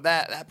year, Yeah. but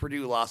that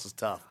Purdue loss is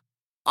tough.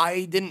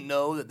 I didn't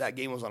know that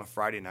game was on a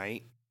Friday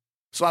night,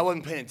 so I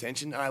wasn't paying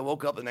attention. And I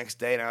woke up the next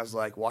day and I was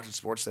like watching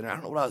Sports Center. I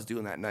don't know what I was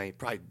doing that night.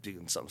 Probably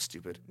doing something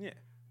stupid, Yeah,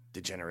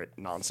 degenerate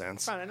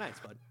nonsense. Friday nights,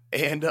 bud.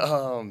 And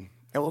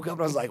I woke up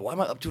and I was like, why am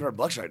I up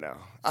 $200 right now?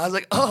 I was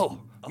like,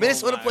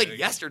 Minnesota my played God.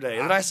 yesterday.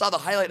 And then I saw the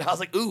highlight and I was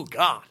like, ooh,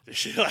 God.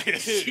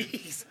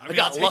 Jeez. I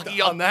got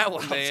lucky on that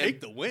one, man. I'll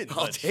take the win.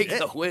 I'll but take shit.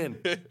 the win.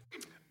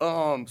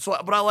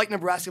 But I like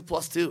Nebraska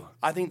 +2.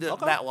 I think that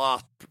that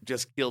loss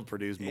just killed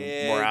Purdue's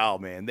morale,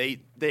 man. They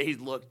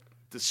look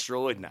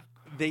destroyed now.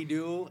 They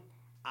do.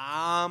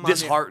 I'm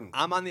disheartened.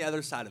 I'm on the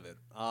other side of it.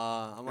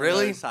 I'm on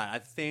Really? the other side. I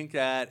think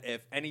that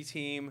if any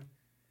team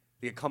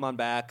they could come on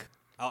back.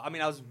 I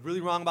mean, I was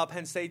really wrong about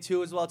Penn State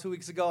too as well 2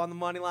 weeks ago on the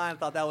money line. I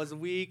thought that was a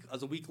week. I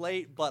was a week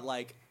late, but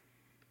like,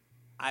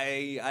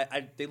 they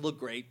look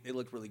great. They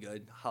looked really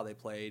good how they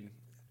played,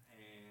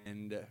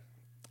 and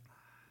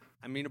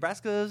I mean,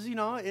 Nebraska's.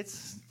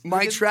 It's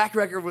My track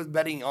record with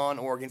betting on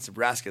or against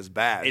Nebraska is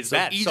bad. It's so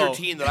bad. Either So-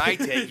 team that I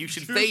take, you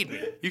should fade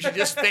me. You should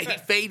just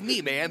fade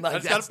me, man.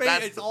 Like That's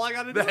it's all I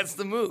gotta do. That's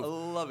the move. I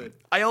love it.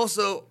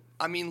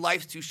 I mean,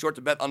 life's too short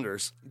to bet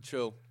unders,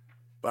 True.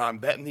 but I'm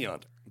betting the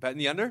under. Betting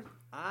the under.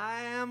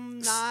 I am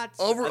not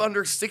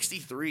Under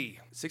 63.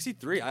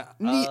 63.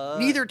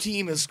 Neither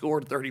team has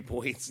scored 30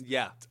 points.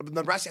 Yeah.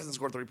 Nebraska hasn't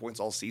scored 30 points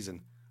all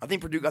season. I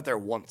think Purdue got there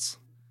once.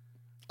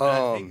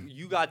 I think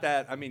you got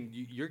that. I mean,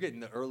 you're getting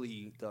the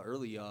early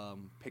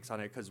picks on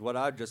it because what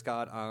I just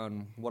got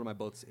on one of my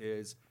books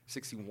is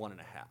 61.5,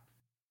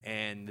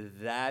 and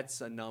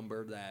that's a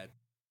number that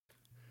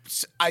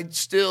I'd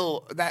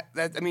still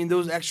I mean,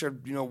 those extra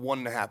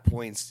 1.5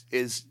 points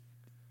is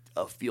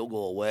a field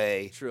goal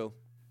away. true.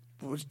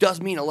 Which does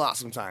mean a lot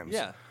sometimes.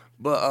 Yeah.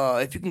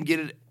 But if you can get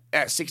it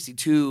at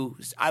 62,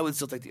 I would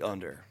still take the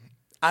under.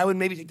 I would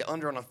maybe take the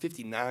under on a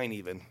 59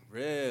 even.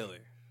 Really.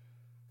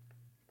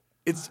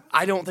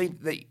 I don't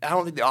think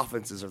the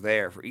offenses are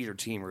there for either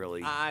team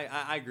really.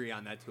 I agree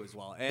on that too as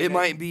well. And It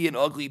might be an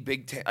ugly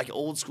Big Ten, like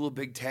old school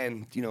Big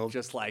Ten,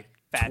 just like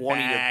fat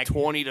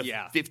 20 to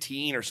yeah.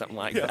 15 or something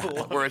like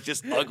that, where it's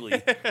just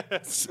ugly.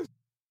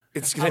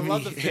 It's I gonna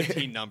love be the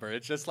 15 number.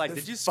 It's just like,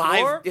 did you five.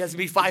 score? It has to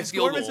be 5 Did you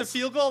field score as a goals.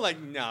 field goal? Like,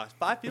 no,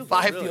 5 field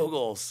goals. 5 really. field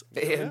goals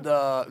and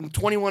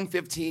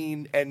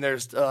 21-15, and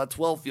there's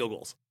 12 field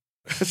goals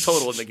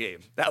total in the game.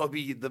 That would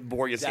be the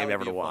boringest That game would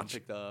ever be to watch.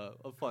 a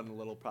fun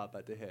little prop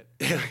bet to hit.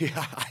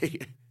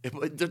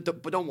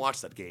 But don't watch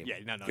that game. Yeah,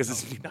 no, because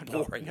it's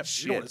boring no,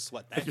 as you don't wanna shit.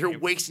 sweat that You're game.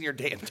 wasting your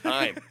damn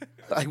time.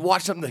 Like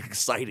watch something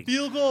exciting.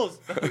 Field goals.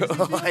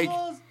 Field Like-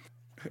 goals.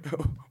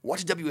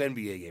 Watch a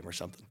WNBA game or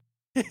something.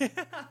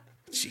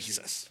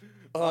 Jesus.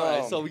 All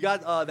right, so we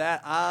got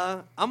that.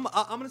 I'm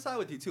gonna side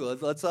with you too.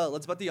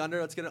 Let's bet the under.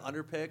 Let's get an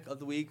under pick of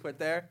the week right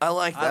there. I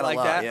like that I like a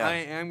lot. that. Yeah. I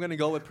am gonna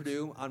go with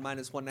Purdue on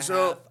 -1.5.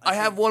 So I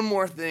have think- one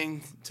more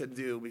thing to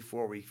do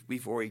before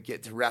we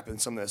get to wrapping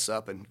some of this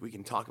up, and we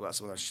can talk about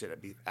some of that shit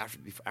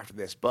after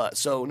this. But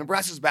so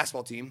Nebraska's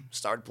basketball team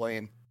started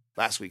playing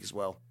last week as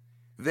well.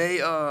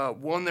 They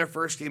won their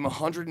first game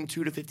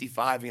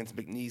 102-55 against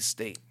McNeese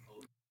State.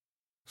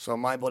 So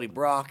my buddy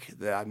Brock,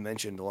 that I've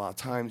mentioned a lot of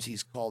times,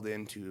 he's called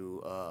into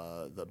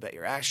the Bet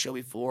Your Ass show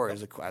before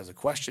as a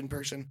question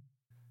person,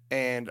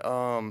 and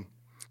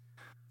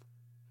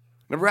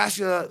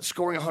Nebraska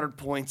scoring 100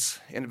 points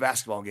in a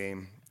basketball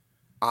game.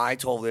 I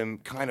told him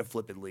kind of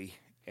flippantly,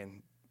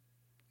 and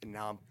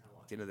now I'm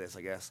locked into this,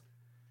 I guess,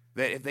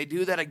 that if they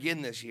do that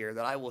again this year,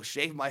 that I will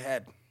shave my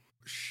head.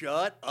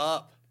 Shut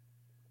up.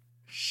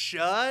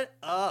 Shut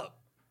up.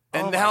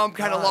 And Oh now my I'm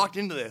kind of God. locked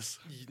into this.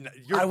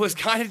 You're, I was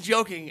kind of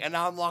joking, and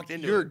now I'm locked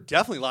into you're it.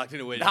 definitely locked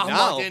into it. Now I'm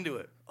locked into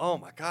it. Oh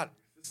my God.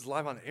 This is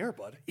live on the air,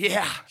 bud.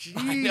 Yeah, I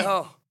Jeez.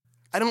 know.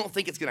 I don't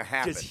think it's gonna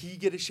happen. Does he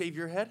get to shave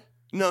your head?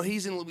 No,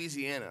 he's in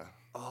Louisiana.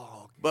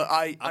 Oh, But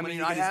I I'm gonna mean,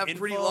 get I his have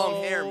pretty info.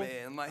 long hair,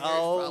 man. My hair's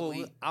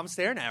probably I'm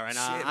staring at it right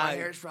now. shit. My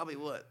hair's probably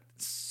what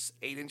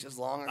 8 inches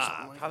long or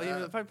something like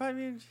that.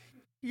 probably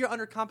you're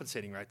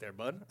undercompensating right there,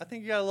 bud. I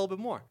think you got a little bit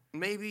more.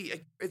 Maybe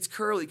it's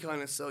curly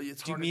kind of, so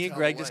it's Do hard me to and tell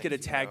Greg the just get a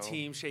length, you tag know?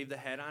 team, shave the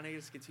head on it,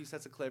 just get 2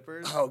 sets of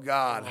clippers? Oh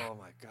God, Oh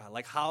my God!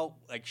 Like how?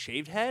 Like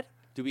shaved head?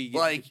 Do we get,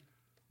 like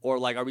or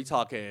like are we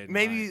talking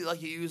maybe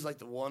like you use like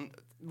the one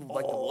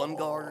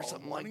guard or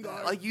something like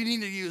that. Like you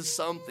need to use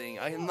something.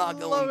 I'm not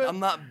love going. it. I'm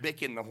not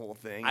bicking the whole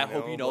thing. I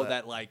hope you know but-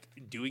 that like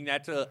doing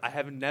that to I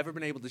have never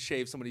been able to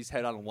shave somebody's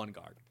head on a one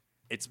guard.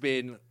 It's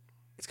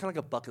kind of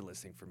like a bucket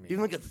list thing for me.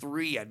 Even like a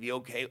 3, I'd be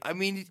okay. I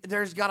mean,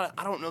 there's gotta.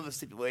 I don't know the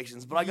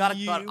stipulations, but I gotta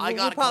cut. I we'll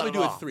gotta probably cut it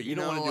do a off, 3. You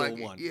don't wanna do a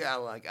like, 1. Yeah,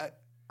 like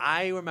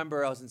I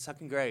remember I was in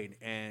 2nd grade,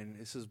 and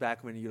this was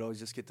back when you'd always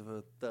just get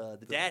the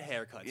dad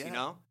haircuts, Yeah. you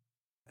know?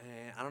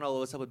 And I don't know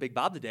what's up with Big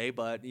Bob today,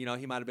 but, you know,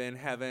 he might have been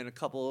having a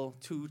couple,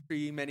 2,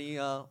 3, many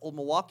old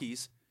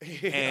Milwaukees.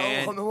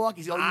 And oh,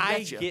 Milwaukee's. Oh, you I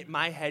betcha. get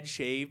my head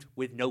shaved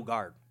with no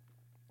guard.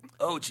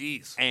 Oh,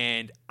 jeez.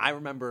 And I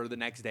remember the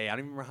next day, I don't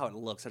even remember how it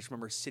looks. I just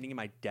remember sitting in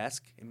my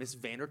desk in Miss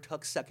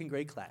Vandertuck's 2nd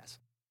grade class.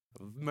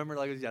 I remember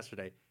like it was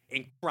yesterday.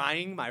 And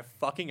crying my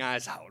fucking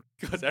eyes out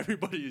because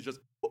everybody is just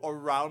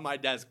around my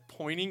desk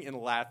pointing and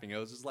laughing. It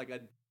was just like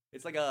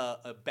it's like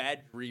a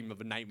bad dream of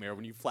a nightmare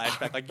when you flash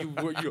back like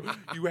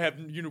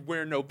you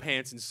wear no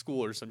pants in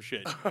school or some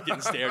shit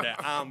getting stared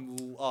at.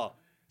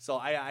 So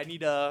I need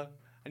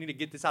to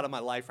get this out of my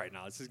life right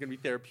now. This is gonna be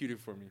therapeutic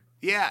for me.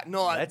 Yeah,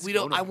 no, Let's we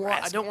go don't. I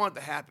Nebraska. don't want it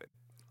to happen.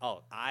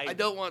 Oh, I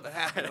don't want it to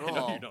happen at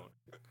all. No, you don't.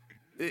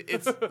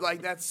 It's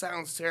like that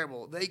sounds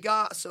terrible. They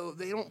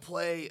don't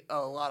play a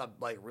lot of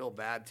like real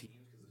bad teams.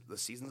 The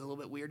season's a little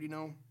bit weird, you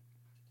know.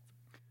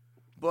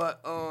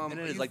 But And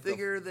it is you like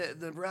figure that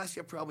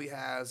Nebraska probably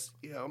has,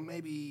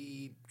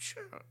 maybe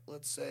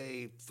let's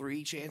say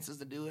 3 chances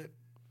to do it.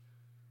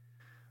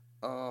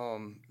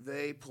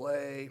 They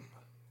played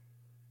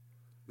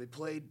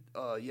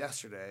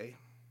yesterday,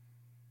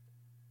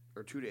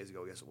 or 2 days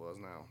ago, I guess it was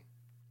now.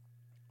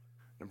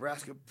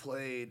 Nebraska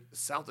played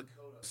South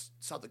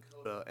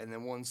Dakota, and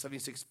then won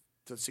 76-69.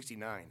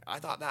 I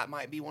thought that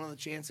might be one of the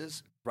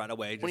chances. Right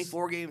away.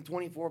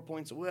 24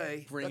 points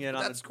away.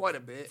 That's quite a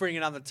bit. Bring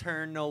it on the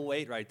turn, no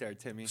wait right there,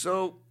 Timmy.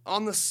 So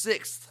on the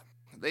 6th,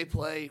 they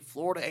play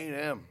Florida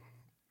A&M.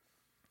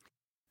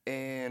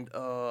 And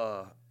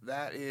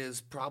that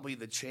is probably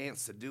the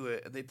chance to do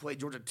it. They play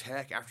Georgia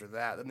Tech after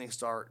that. Then they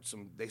start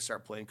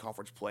playing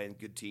conference play and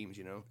good teams,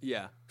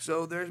 Yeah.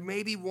 So there's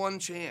maybe one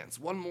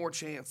more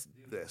chance to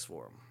do this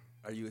for them.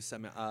 Are you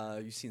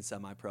you've seen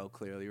semi-pro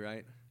clearly,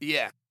 right?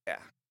 Yeah.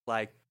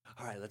 Like,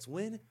 all right, let's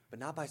win, but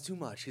not by too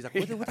much. He's like,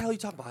 what the hell are you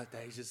talking about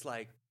that? He's just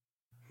like,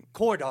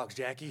 corn dogs,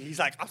 Jackie. He's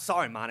like, I'm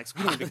sorry, Monix.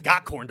 We don't even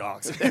got corn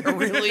dogs. They're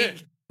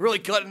really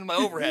cutting my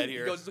overhead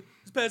here. He goes,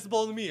 just pass the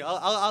ball to me.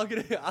 I'll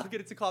get it. I'll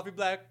get it to Coffee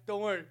Black.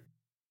 Don't worry.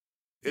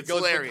 It's goes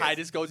hilarious. For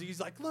Titus he's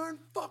like, learn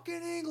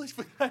fucking English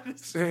for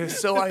Titus.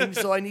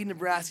 so I need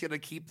Nebraska to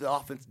keep the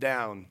offense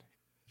down.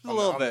 A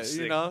little bit,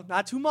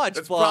 not too much.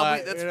 That's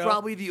but,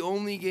 probably the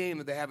only game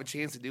that they have a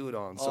chance to do it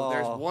on. So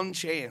there's one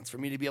chance for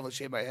me to be able to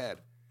shave my head.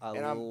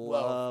 I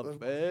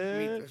love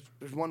it.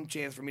 There's one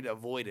chance for me to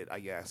avoid it, I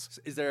guess.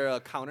 Is there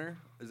a counter?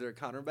 Is there a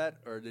counter bet,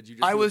 or did you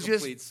just? I do was a just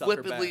complete sucker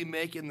flippantly bet?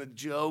 making the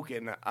joke,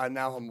 and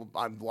now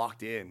I'm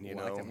locked in.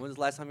 When was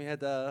the last time you had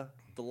the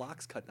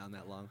locks cut down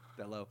that low?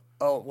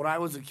 Oh, when I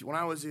was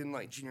in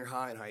like junior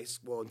high and high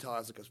school, until I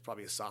was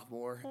probably a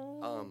sophomore,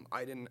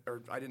 I didn't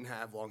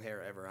have long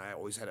hair ever. I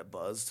always had it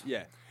buzzed.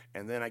 Yeah.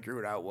 And then I grew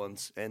it out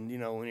once, and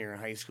when you're in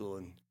high school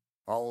and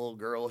all little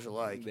girls are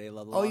like, they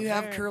love "Oh, you long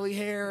have hair. curly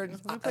hair," and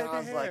I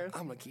was hair. like,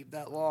 "I'm gonna keep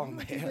that long,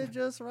 man." Keep it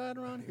just right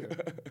around here.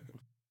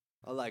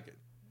 I like it.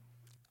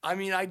 I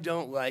mean, I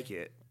don't like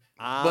it,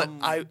 but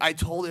I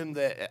told him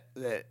that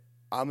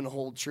I'm gonna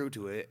hold true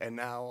to it, and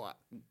now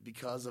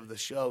because of the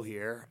show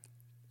here,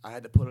 I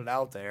had to put it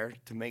out there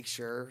to make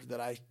sure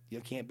that I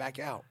can't back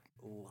out.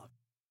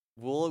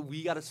 Well,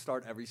 we got to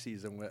start every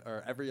season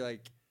or every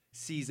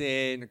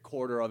season,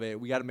 quarter of it.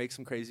 We got to make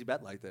some crazy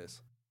bet like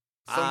this.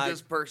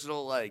 Just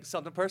personal,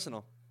 something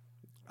personal.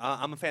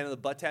 I'm a fan of the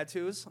butt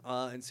tattoos,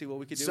 and see what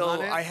we could do so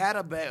on it. I had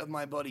a bet with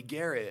my buddy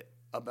Garrett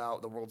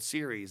about the World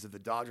Series. If the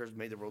Dodgers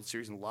made the World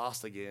Series and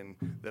lost again,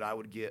 that I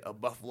would get a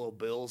Buffalo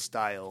Bills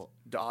style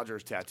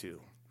Dodgers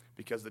tattoo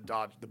because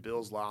the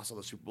Bills lost all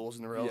the Super Bowls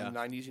in a row in the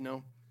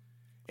 90s,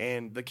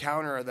 And the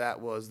counter of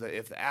that was that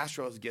if the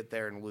Astros get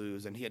there and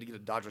lose, then he had to get a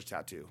Dodgers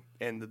tattoo.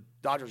 And the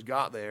Dodgers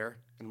got there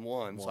and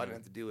won, so I didn't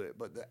have to do it.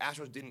 But the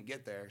Astros didn't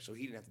get there, so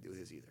he didn't have to do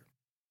his either.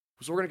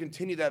 So we're going to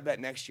continue that bet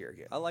next year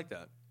again. I like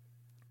that.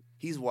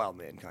 He's a wild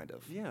man, kind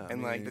of. Yeah.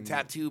 And the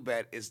tattoo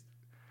bet is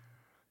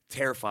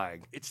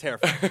terrifying. It's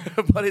terrifying.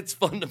 But it's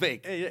fun to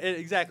make.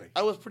 Exactly.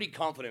 I was pretty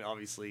confident,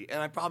 obviously.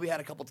 And I probably had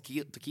a couple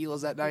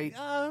tequilas that night.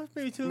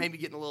 Maybe 2. Maybe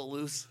getting a little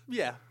loose.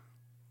 Yeah.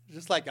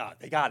 Just like,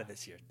 they got it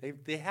this year. They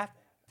have to have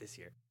it this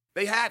year.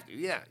 They have to,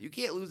 yeah. You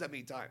can't lose that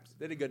many times.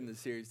 They did good in the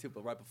series, too,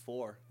 but right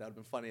before, that would have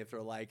been funny if they're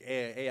like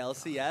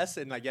ALCS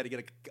and you had to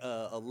get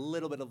a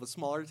little bit of a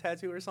smaller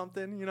tattoo or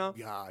something,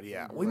 God,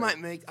 yeah.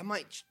 Right. I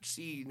might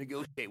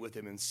negotiate with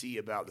him and see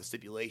about the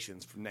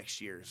stipulations for next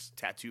year's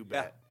tattoo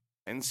bet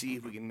and see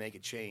if we can make a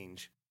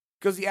change.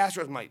 Because the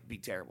Astros might be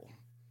terrible.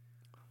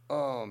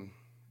 All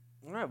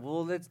right,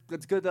 well,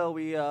 that's good, though.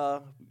 You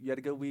had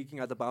a good week. You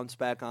got the bounce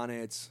back on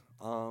it.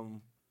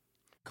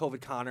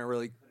 COVID Connor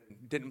really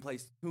didn't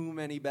place too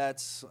many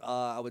bets,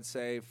 I would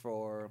say,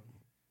 for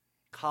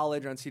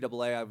college or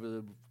NCAA. I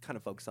really kind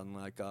of focused on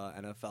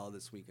NFL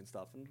this week and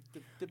stuff.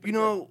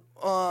 And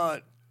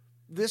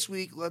this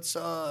week let's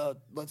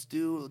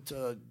do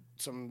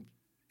some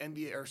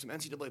NBA or some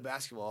NCAA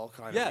basketball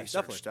kind of research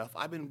definitely. stuff.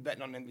 I've been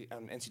betting on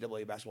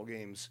NCAA basketball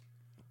games.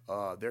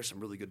 There's some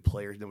really good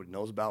players nobody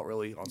knows about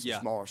really on some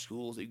smaller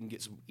schools that you can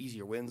get some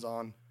easier wins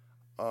on.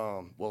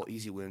 Well,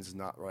 easy wins is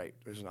not right.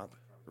 There's not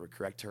the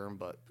correct term,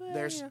 but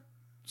there's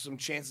some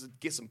chances to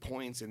get some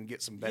points and get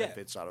some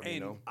benefits out of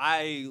it,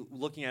 I,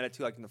 looking at it,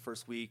 too, in the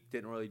first week,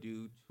 didn't really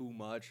do too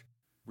much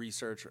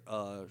research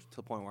to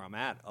the point where I'm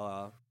at.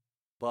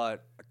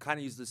 But I kind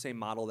of used the same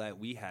model that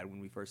we had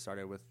when we first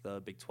started with the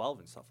Big 12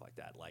 and stuff like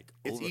that.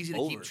 It's easy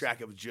to keep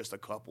track of just a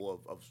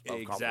couple of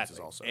conferences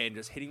also. And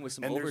just hitting with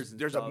some and overs.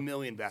 There's a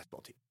million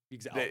basketball teams.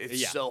 Exactly.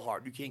 It's so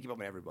hard. You can't keep up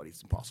with everybody.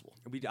 It's impossible.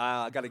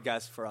 I got a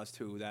guess for us,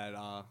 too,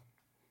 that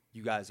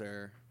you guys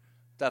are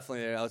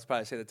definitely, I would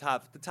probably say, the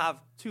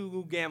top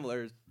 2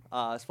 gamblers,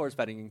 sports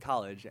betting in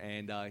college,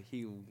 and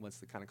he wants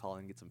to kind of call in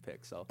and get some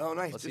picks. So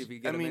nice. Let's see if we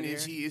can get him in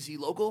is here. is he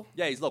local?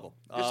 Yeah, he's local.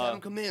 Just have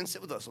him come in and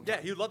sit with us sometime.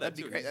 Yeah, he would love that.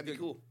 That'd be great. That'd be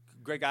cool.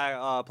 Great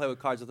guy. Play with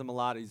cards with him a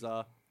lot. He's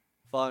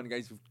fun.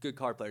 He's a good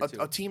card player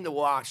too. A team to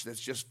watch that's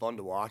just fun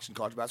to watch in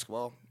college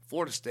basketball.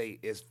 Florida State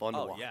is fun to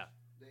watch. Yeah.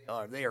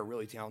 They are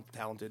really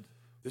talented.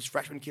 This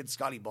freshman kid,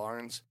 Scotty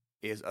Barnes,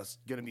 is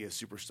going to be a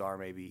superstar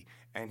maybe,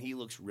 and he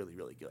looks really,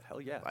 really good.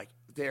 Hell yeah. Like,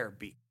 they're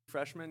beat.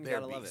 Freshman, They're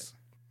gotta love it. beasts.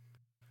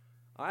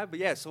 All right, but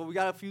yeah, so we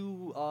got a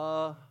few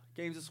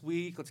games this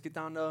week. Let's get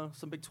down to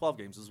some Big 12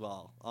 games as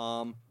well.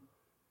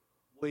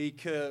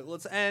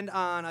 Let's end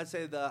on, I'd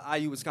say, the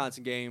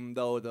IU-Wisconsin game,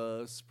 though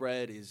the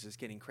spread is just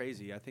getting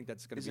crazy. I think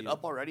that's going to be... Is it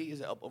up already?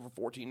 Is it up over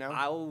 14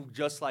 now?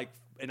 Just like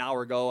an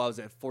hour ago, I was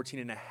at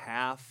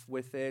 14.5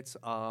 with it.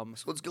 So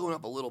it's going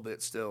up a little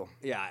bit still.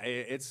 Yeah,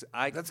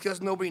 That's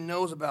because nobody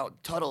knows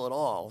about Tuttle at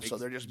all, so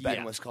they're just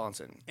betting yeah.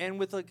 Wisconsin. And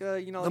with like,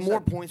 The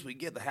more points we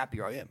get, the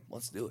happier I am.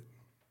 Let's do it.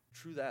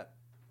 True that.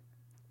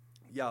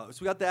 Yeah, so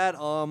we got that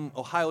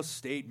Ohio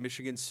State,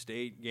 Michigan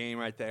State game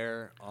right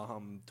there.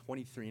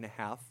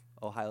 23.5.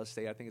 Ohio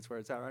State, I think it's where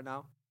it's at right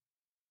now.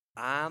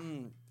 I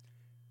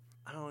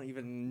don't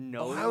even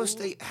know. Ohio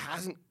State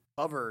hasn't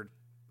covered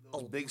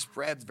those big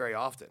spreads very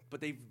often. But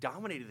they've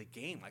dominated the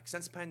game. Like,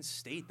 since Penn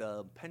State,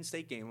 the Penn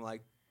State game,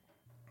 like,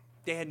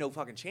 they had no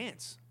fucking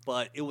chance.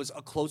 But it was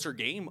a closer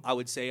game, I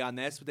would say, on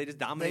this. But they just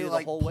dominated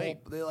the whole way.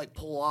 They,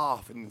 pull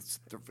off in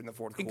the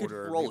fourth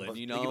quarter. Rolling,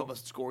 They give up a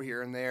score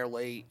here and there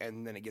late,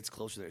 and then it gets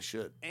closer than it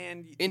should.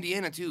 And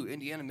Indiana, too.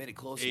 Indiana made it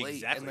close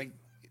late. And,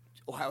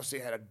 Ohio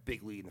State had a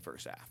big lead in the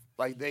first half.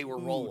 Like, they were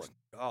rolling.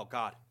 Oh,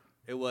 God.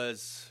 It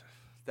was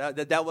that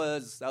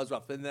was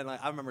rough. And then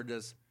I remember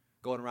just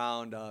going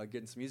around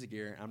getting some music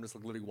gear. And I'm just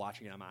literally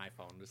watching it on my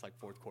iPhone, just like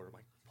fourth quarter. I'm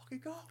like, fucking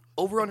go.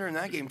 Over-under in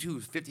that game, too,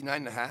 is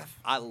 59.5.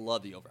 I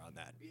love the over on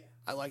that. Yeah.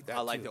 I like that,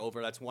 I like the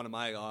over. That's one of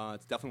my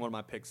it's definitely one of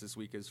my picks this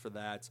week is for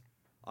that.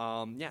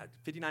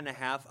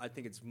 59.5, I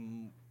think it's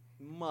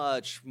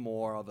much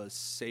more of a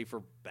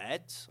safer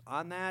bet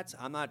on that.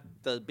 I'm not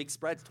 – the big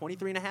spread's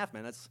 23.5,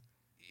 man. That's –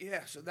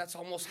 yeah, so that's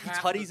almost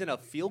half. Tutties in a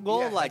field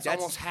goal, yeah, that's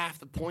almost half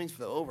the points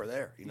for the over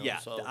there. You know? Yeah,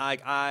 so,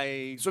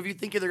 so if you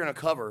think they're going to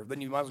cover,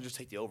 then you might as well just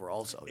take the over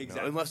also.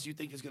 Exactly. Unless you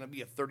think it's going to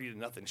be a 30-0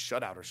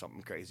 shutout or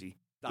something crazy.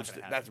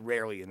 That's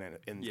rarely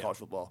in college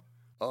football.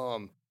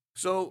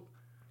 So,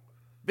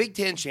 Big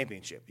Ten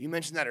championship. You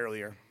mentioned that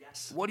earlier.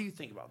 Yes. What do you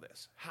think about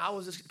this? How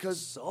is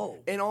this?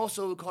 And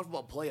also the college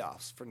football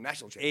playoffs for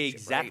national championship.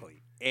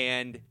 Exactly. Right?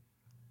 And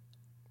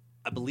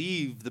I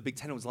believe the Big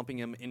Ten was lumping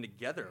them in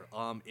together.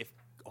 If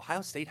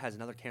Ohio State has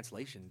another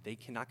cancellation, they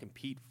cannot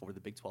compete for the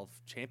Big 12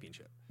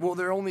 championship. Well,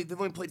 they've only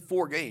played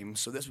 4 games,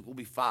 so this will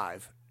be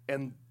 5,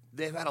 and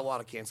they've had a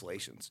lot of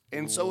cancellations,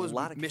 and so is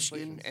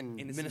Michigan and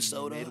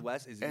Minnesota.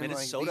 Midwest is and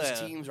Minnesota. These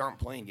teams aren't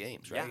playing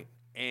games, right?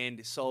 Yeah.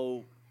 And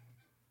so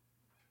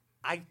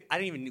we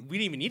didn't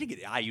even need to get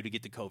IU to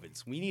get the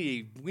COVIDs. We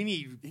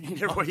need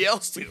everybody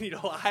else to. We need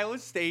Ohio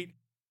State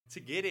to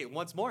get it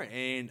once more,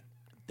 and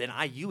then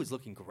IU is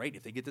looking great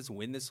if they get this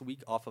win this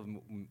week off of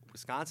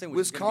Wisconsin.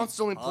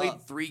 Wisconsin only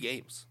played 3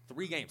 games.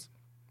 3 games.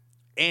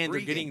 And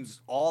they're getting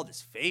all this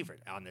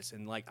favorite on this,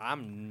 and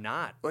I'm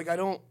not. Like I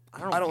don't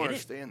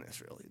understand this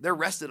really. They're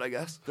rested, I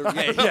guess.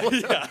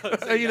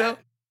 Yeah. You know.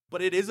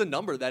 But it is a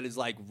number that is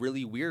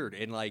really weird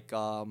and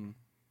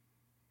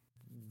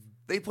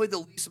They played the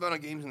least amount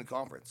of games in the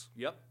conference.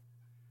 Yep.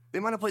 They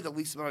might have played the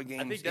least amount of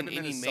games in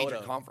any major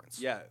conference.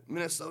 Yeah.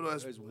 Minnesota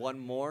has one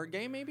more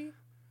game maybe.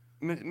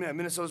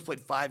 Minnesota's played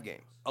 5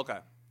 games. Okay.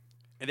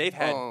 And they've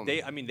had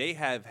they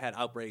have had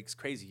outbreaks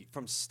crazy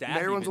from staff.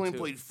 Maryland's only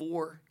played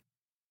 4.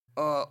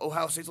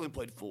 Ohio State's only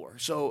played 4.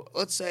 So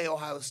let's say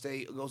Ohio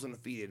State goes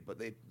undefeated, but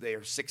they are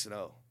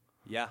 6-0.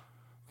 Yeah.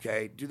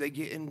 Okay. Do they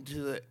get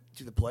into the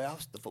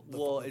playoffs? The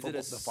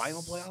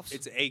final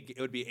playoffs? It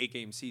would be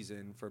 8-game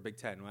season for Big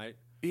Ten, right?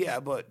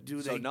 Yeah, but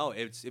do they? So no,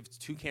 it's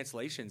 2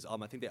 cancellations.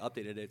 I think they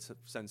updated it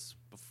since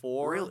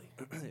before. Really?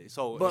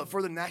 But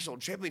for the national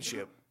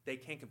championship, they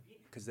can't compete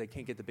because they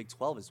can't get the Big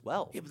 12 as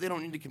well. Yeah, but they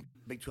don't need to compete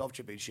the Big 12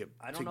 championship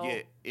know.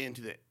 Get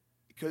into the.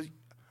 Because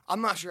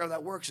I'm not sure how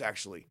that works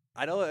actually.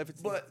 I know if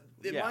it's. But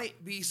it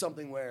might be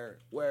something where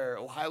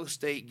Ohio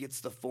State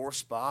gets the 4th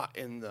spot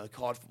in the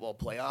college football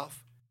playoff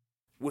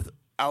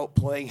without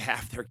playing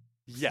half their.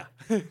 Yeah.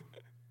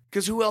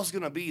 Because who else is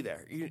going to be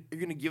there? You're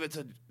going to give it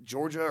to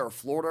Georgia or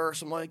Florida or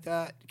something like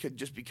that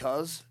just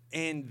because?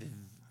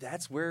 And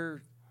that's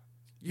where.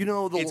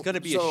 It's going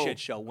to be a shit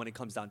show when it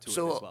comes down to it as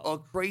well. So a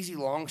crazy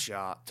long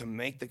shot to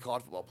make the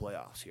college football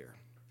playoffs here.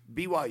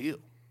 BYU.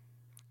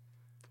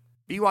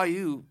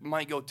 BYU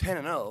might go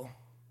 10-0,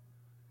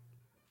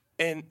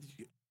 and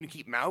you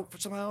keep them out for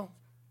somehow.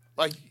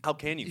 Like how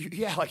can you?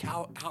 Yeah, like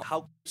how?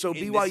 So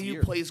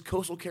BYU plays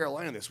Coastal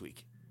Carolina this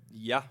week.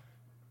 Yeah.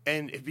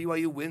 And if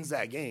BYU wins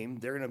that game,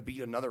 they're going to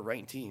beat another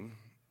ranked team.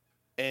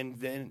 And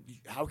then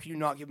how can you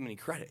not give them any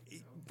credit?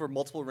 For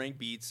multiple ranked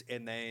beats,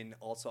 and then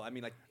also,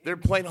 they're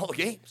playing all the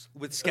games.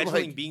 With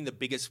scheduling being the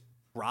biggest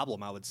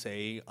problem, I would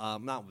say,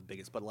 not the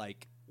biggest, but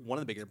one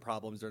of the bigger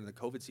problems during the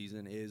COVID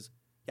season is,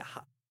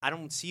 I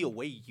don't see a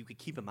way you could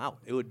keep them out.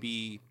 It would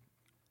be.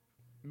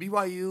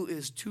 BYU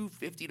is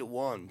 250 to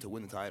 1 to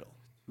win the title.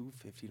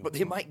 250 to 1. But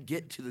they might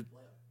get to the.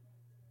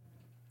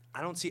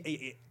 I don't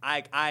see.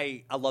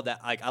 I love that.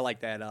 I like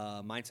that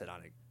mindset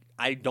on it.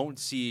 I don't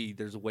see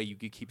there's a way you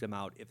could keep them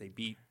out if they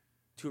beat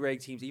 2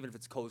 ranked teams, even if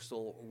it's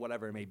Coastal or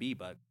whatever it may be.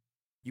 But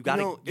You got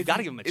to give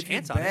them a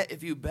chance on it.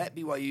 If you bet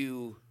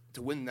BYU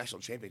to win the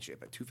national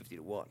championship at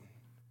 250-1,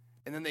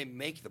 and then they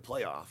make the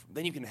playoff,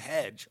 then you can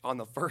hedge on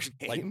the first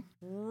game. Like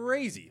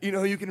crazy.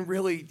 You can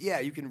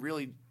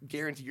really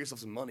guarantee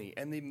yourself some money,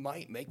 and they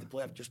might make the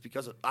playoff just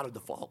because out of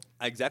default.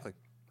 Exactly.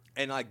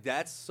 And like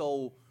that's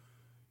so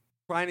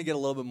trying to get a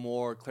little bit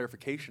more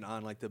clarification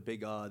on like the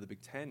Big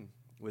Ten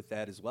with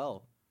that as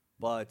well.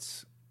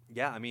 But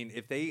yeah, I mean,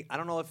 I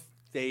don't know if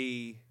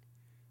they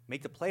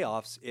make the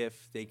playoffs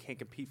if they can't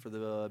compete for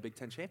the Big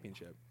Ten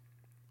championship,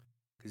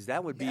 because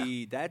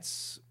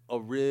that's a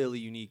really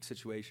unique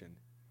situation.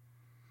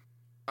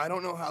 I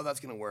don't know how that's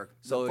going to work.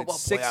 So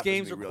it's 6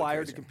 games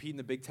required to compete in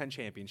the Big Ten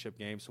championship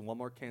game. So one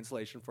more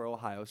cancellation for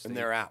Ohio State, and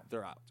they're out.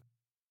 They're out.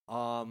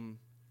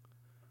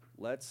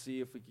 Let's see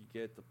if we could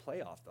get the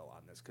playoff though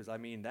on this, because I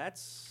mean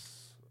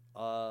that's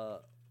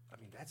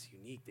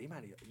unique.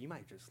 You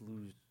might just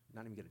lose,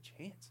 not even get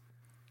a chance.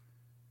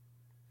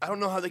 I don't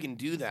know how they can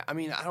do that. I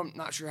mean, I'm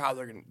not sure how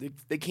they're going to.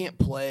 They can't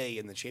play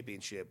in the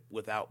championship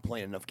without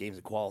playing enough games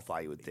to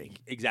qualify, you would think.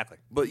 Exactly.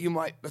 But you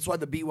might. That's why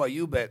the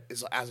BYU bet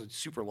is as a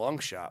super long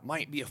shot.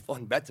 Might be a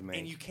fun bet to make.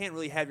 And you can't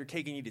really have your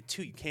cake and eat it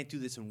too. You can't do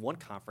this in one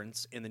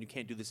conference and then you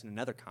can't do this in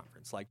another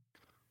conference. Like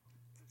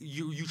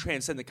you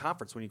transcend the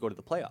conference when you go to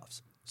the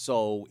playoffs.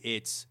 So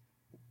it's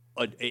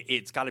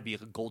got to be a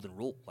golden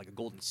rule, like a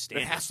golden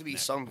standard. There has to be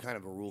some kind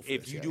of a rule for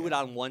if this. you do it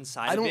on one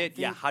side of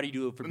it, how do you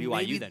do it for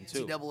BYU then,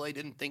 too? NCAA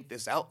didn't think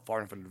this out far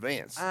enough in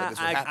advance.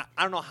 I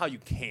don't know how you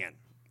can.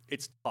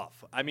 It's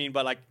tough. I mean,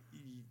 but, like,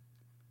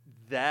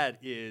 that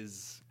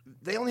is...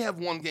 They only have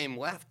one game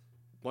left.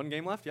 One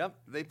game left, yep.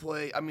 They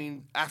play, I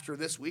mean, after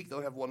this week,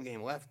 they'll have one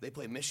game left. They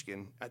play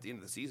Michigan at the end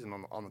of the season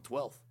on the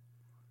 12th.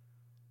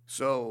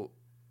 So,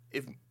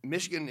 if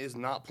Michigan is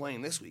not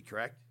playing this week,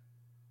 correct?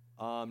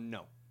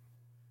 No.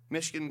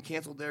 Michigan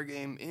canceled their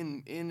game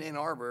in Ann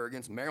Arbor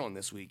against Maryland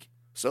this week.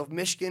 So if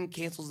Michigan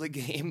cancels the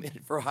game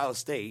for Ohio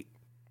State,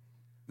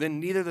 then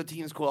neither of the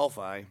teams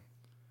qualify.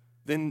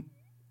 Then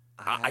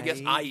I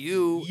guess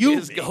IU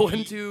is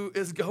going to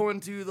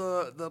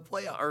the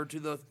playoff or to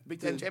the Big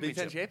Ten championship. Big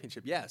Ten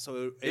championship, yeah.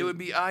 So it would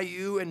be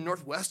IU and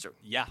Northwestern,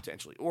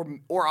 potentially,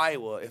 or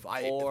Iowa if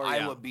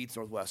Iowa beats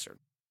Northwestern.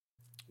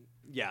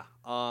 Yeah.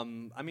 I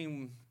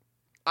mean,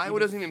 Iowa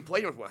doesn't even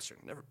play Northwestern.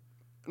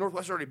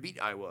 Northwestern already beat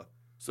Iowa.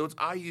 So it's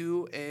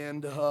IU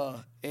and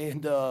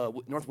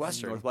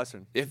Northwestern.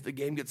 Northwestern. If the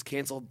game gets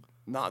canceled,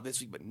 not this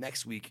week, but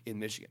next week in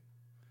Michigan.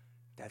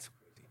 That's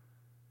crazy.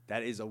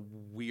 That is a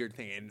weird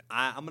thing. And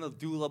I'm going to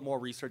do a little more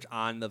research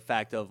on the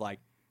fact of, like,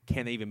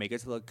 can they even make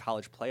it to the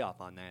college playoff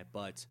on that?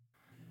 But,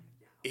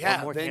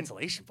 one more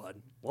cancellation,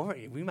 bud.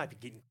 We might be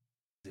getting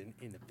in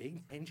the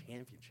Big Ten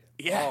championship.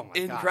 Yeah,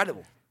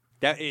 incredible. God.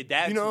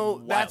 That's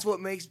wild. That's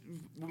what makes,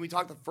 when we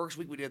talked the first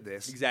week we did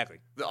this. Exactly.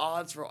 The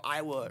odds for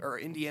Iowa or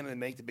Indiana to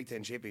make the Big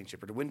Ten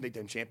championship or to win the Big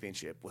Ten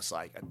championship was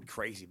like a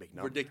crazy big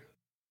number. Ridiculous.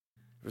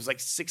 It was like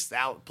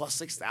 6,000 plus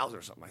 6,000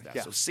 or something like that.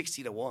 Yeah. So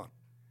 60-1.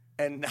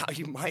 And now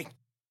you might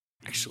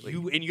actually.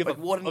 You have a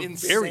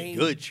very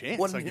good chance.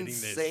 What an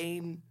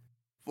insane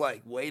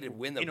way to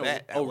win the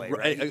bet.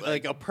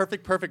 Like a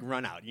perfect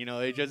run out.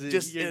 It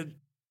just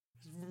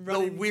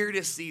the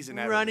weirdest season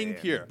ever. Running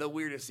pure. The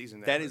weirdest season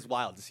ever. That is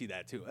wild to see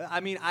that, too. I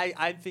mean,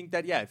 I think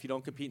that, if you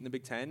don't compete in the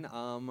Big Ten,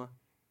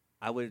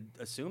 I would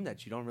assume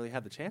that you don't really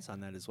have the chance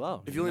on that as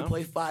well. If you only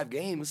play 5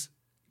 games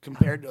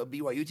compared to a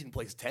BYU team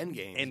plays 10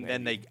 games. And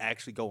then they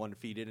actually go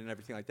undefeated and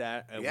everything like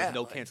that with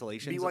no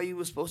cancellations. BYU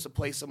was supposed to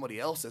play somebody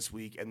else this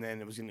week, and then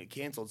it was going to get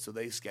canceled, so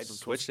they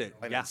switched it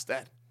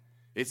instead.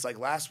 It's like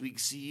last week,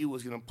 CU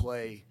was going to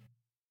play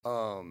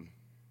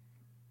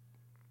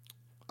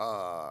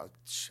I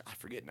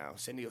forget now.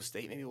 San Diego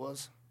State, maybe it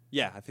was.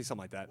 Yeah, I think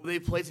something like that. They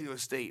played San Diego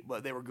State,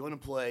 but they were going to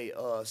play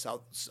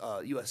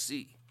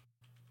USC,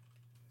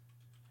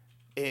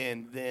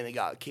 and then it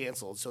got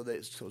canceled. So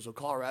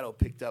Colorado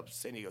picked up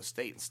San Diego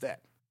State instead.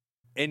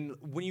 And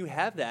when you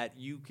have that,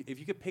 if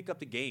you could pick up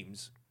the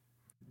games,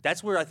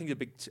 that's where I think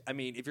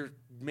if you're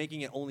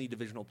making it only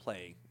divisional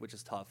play, which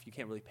is tough, you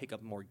can't really pick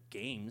up more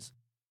games.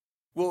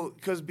 Well,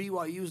 because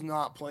BYU's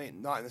not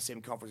in the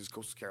same conference as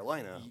Coastal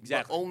Carolina.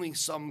 Exactly. But only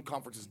some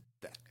conferences.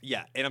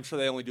 Yeah, and I'm sure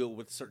they only do it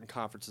with certain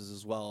conferences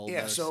as well.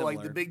 Yeah, so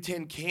like the Big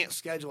Ten can't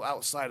schedule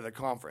outside of their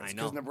conference.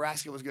 Because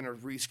Nebraska was going to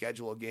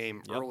reschedule a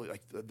game early,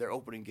 like their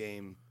opening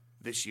game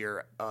this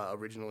year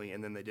originally,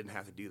 and then they didn't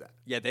have to do that.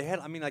 Yeah, they had,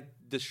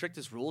 the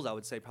strictest rules, I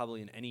would say,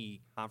 probably in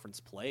any conference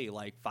play,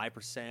 like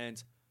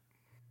 5%.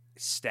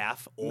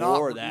 Staff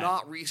or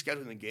not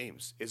rescheduling the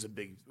games is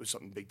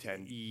something Big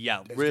Ten.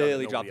 Yeah,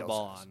 really dropped the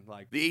ball on.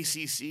 Like the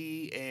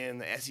ACC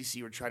and the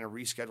SEC were trying to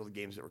reschedule the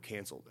games that were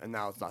canceled, and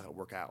now it's not going to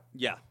work out.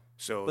 Yeah.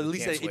 So, but at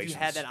least if you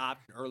had that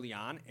option early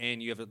on,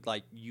 and you have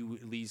you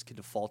at least could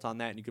default on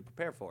that, and you could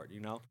prepare for it,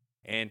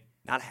 And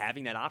not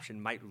having that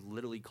option might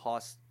literally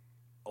cost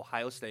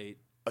Ohio State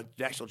a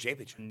national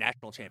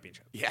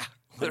championship. Yeah,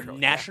 literally.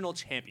 National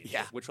championship.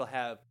 Yeah. Which will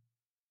have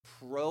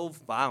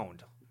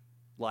profound,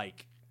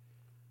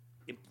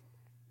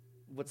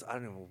 I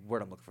don't know what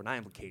word I'm looking for, not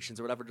implications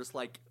or whatever, just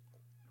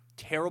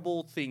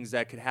terrible things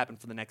that could happen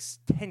for the next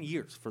 10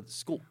 years for the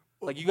school.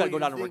 Like, you Well, got to go you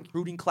down to think-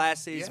 recruiting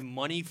classes, Yeah.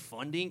 money,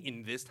 funding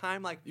in this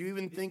time. Like, You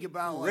even think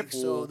about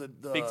ripple the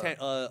Big Ten,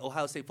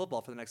 Ohio State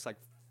football for the next,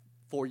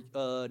 4,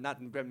 not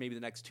maybe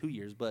the next 2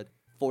 years, but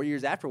 4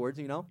 years afterwards,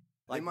 they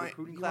like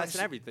recruiting class and see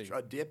everything.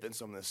 A dip in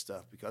some of this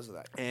stuff because of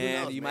that. Who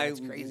And knows, you man? might, It's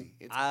crazy.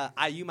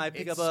 It's you might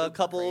pick up it's a super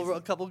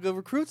couple crazy. good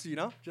recruits,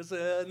 just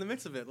in the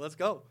midst of it. Let's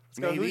go. Let's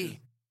go.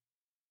 maybe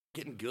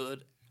getting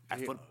good at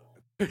Yeah.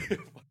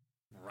 football.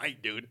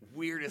 Right, dude.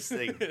 Weirdest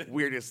thing.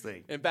 Weirdest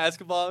thing. In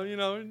basketball,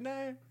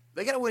 nah,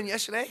 They got a win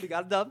yesterday we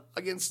got a dub.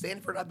 against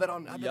Stanford. I bet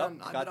on Yup, I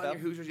got bet on them.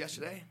 your Hoosiers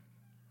yesterday.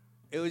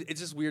 It's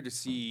just weird to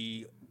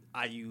see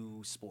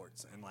IU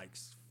sports and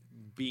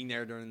being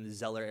there during the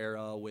Zeller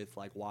era with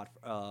right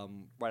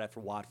after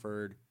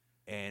Watford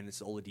and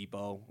this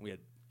Oladipo. We had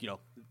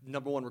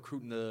number one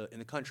recruit in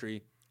the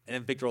country, and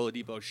then Victor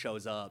Oladipo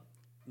shows up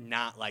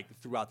not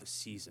throughout the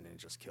season and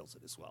just kills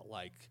it as well.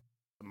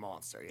 A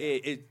monster.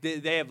 Yeah.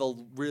 They have a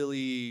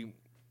really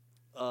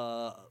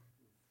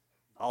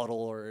volatile,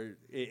 or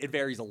it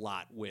varies a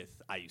lot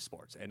with IU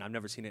sports, and I've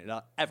never seen it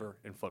ever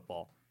in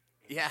football.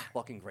 Yeah.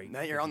 Fucking great.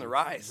 Now you're on the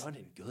rise.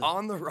 Running good.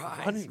 On the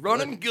rise. Running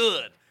Running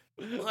good.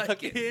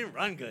 Like it. Fucking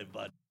run good,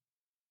 bud.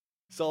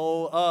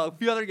 So a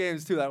few other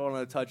games too that I want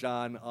to touch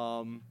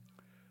on.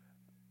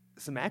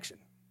 Some action.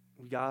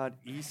 We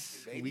got Baby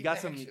some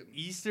action.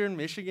 Eastern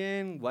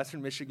Michigan,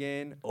 Western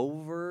Michigan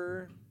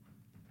over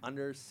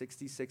under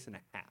 66 and a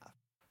half.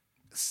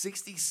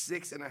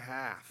 66 and a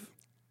half.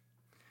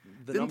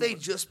 The Didn't they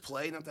number- just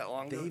play not that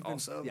long ago they've been-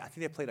 also? Yeah, I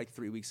think they played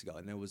 3 weeks ago,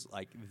 and it was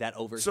that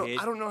over. So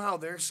hit. I don't know how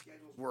their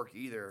schedules work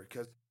either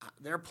because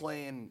they're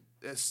playing.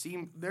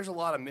 There's a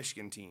lot of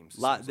Michigan teams.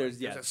 it seems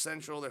There's a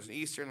Central, there's an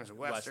Eastern, there's a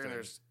Western.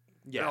 Western.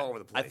 They're all over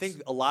the place. I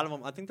think a lot of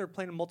them. I think they're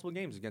playing multiple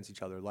games against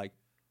each other.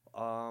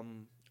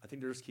 I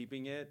think they're just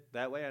keeping it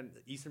that way. And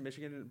Eastern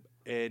Michigan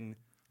and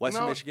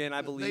Western No, Michigan,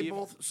 I believe. They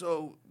both.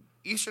 So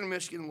Eastern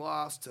Michigan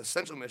lost to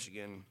Central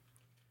Michigan,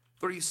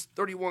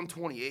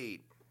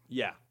 31-28.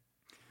 Yeah.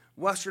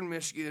 Western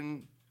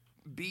Michigan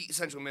beat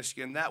Central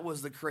Michigan. That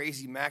was the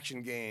crazy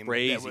Maction game.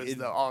 Crazy. That was It-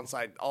 the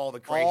onside, all the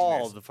craziness.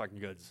 All the fucking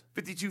goods.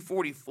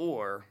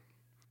 52-44.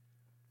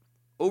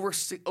 Over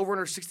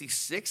under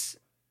 66.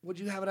 What'd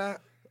you have it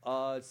at?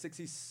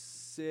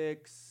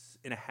 66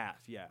 and a half.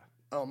 Yeah.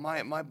 Oh,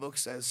 my book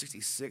says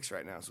 66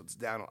 right now, so it's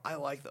down. I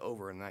like the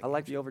over in that. I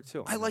like the over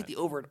too. I like the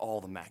over in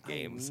all the MAC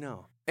games.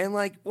 No. And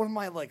one of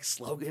my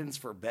slogans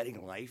for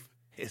betting life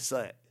is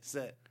that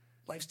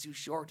life's too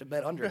short to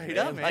bet under. Straight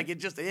man. up, man. Like it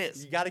just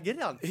is. You got to get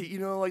it on.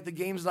 The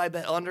games that I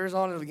bet unders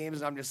on are the games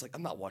that I'm just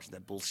I'm not watching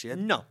that bullshit.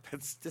 No.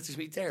 That's just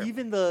me terrible.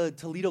 Even the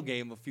Toledo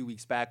game a few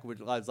weeks back, which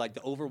was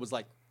the over was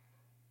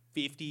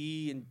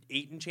 50 and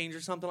 8 and change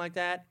or something like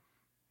that.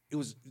 It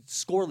was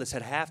scoreless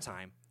at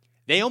halftime.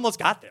 They almost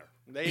got there.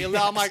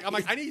 I'm like,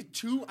 I need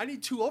two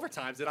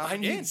overtimes, and I I'm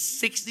need in.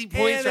 60 And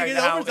points they right get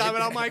now. overtime,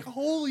 and I'm like,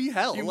 holy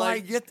hell! You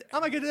might get there. I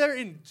might get there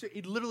in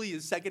it literally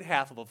is second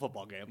half of a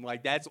football game.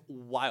 That's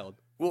wild.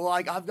 Well,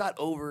 I've got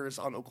overs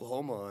on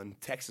Oklahoma and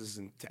Texas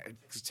and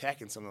Texas Tech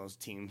and some of those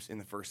teams in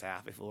the first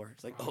half before.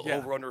 It's Yeah,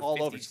 over under all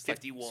 50, over. Just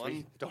 51.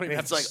 sweet. Don't even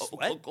And have it's to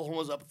sweat.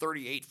 Oklahoma's up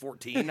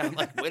 38-14. I'm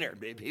like, winner,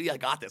 baby. I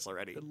got this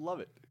already. I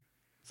love it.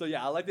 So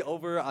yeah, I like the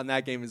over on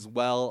that game as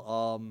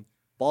well.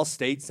 Ball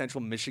State,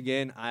 Central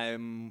Michigan.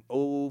 I'm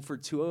 0 for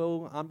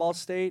 2 on Ball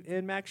State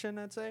in Maction,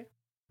 I'd say.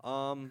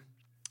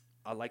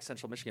 I like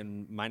Central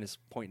Michigan minus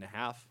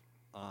 1.5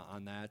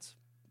 on that.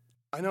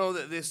 I know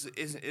that this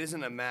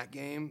isn't a MAC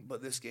game,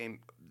 but this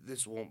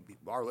won't be.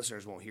 Our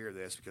listeners won't hear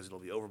this because it'll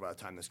be over by the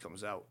time this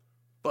comes out.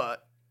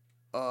 But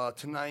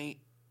tonight,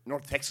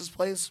 North Texas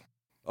plays.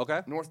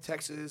 Okay. North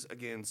Texas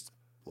against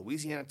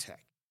Louisiana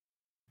Tech.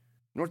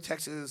 North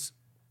Texas,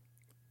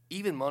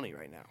 even money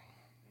right now.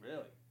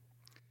 Really?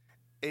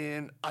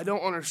 And I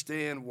don't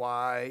understand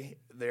why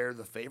they're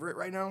the favorite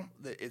right now.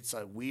 It's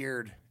a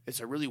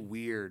really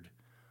weird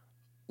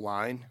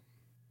line.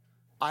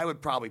 I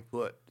would probably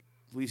put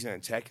Louisiana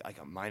Tech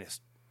a minus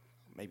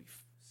maybe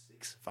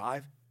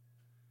 6-5.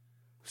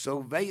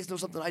 So Vegas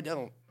knows something I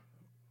don't.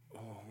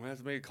 Oh, we have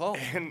to make a call.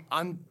 And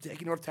I'm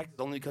taking North Texas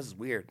only because it's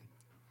weird.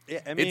 Yeah,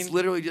 I mean, It's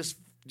literally just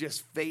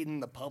fading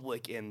the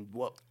public and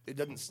what it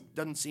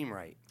doesn't seem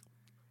right.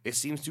 It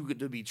seems too good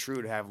to be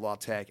true to have La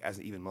Tech as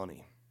an even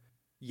money.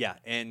 yeah,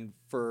 and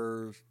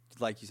for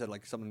like you said,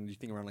 something you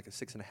think around a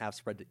 6.5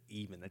 spread to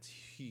even. That's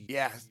huge.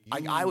 Yeah,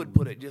 I would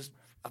put it just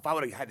if I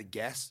would have had to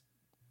guess,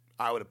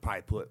 I would have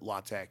probably put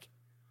La Tech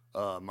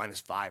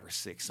 -5 or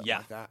 6, something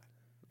like that.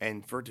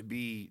 And for it to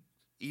be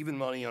even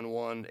money on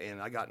one,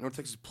 and I got North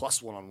Texas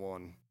 +1 on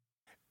one,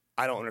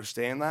 I don't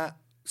understand that.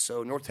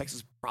 So North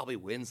Texas probably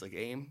wins the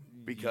game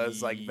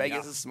because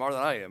Vegas is smarter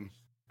than I am.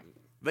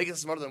 Vegas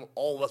is smarter than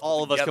all of us.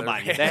 All of us together,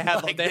 combined.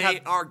 man. They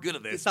are good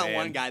at this. It's not man.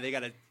 one guy. They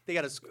got They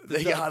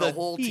got a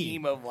whole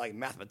team of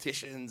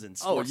mathematicians and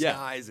sports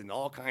guys and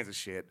all kinds of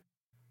shit.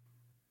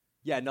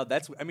 Yeah, no,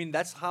 that's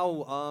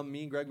how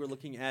me and Greg were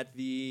looking at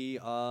the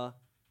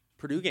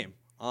Purdue game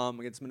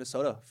against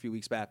Minnesota a few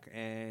weeks back,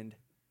 and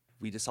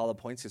we just saw the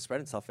points get spread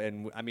and stuff.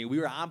 And I mean, we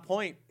were on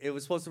point. It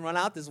was supposed to run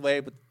out this way,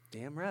 but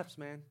damn refs,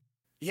 man.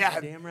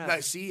 Yeah, Damn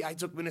refs. I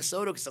took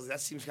Minnesota because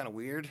that seems kind of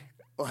weird.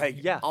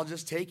 Like, Yeah. I'll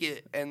just take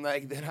it. And,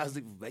 like, then I was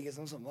like, Vegas,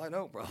 I'm something I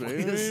know, bro. Yeah,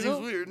 This you seems know?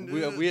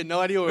 weird. We had no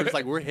idea. It was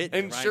like, we're hitting.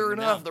 And right sure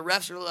now. enough, the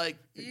refs are like,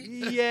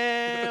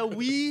 Yeah,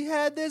 we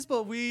had this,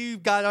 but we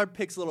got our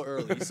picks a little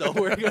early, so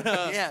we're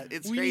gonna. Yeah,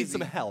 it's we need crazy.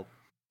 some help.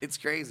 it's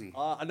crazy.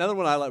 Another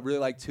one I really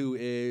like too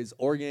is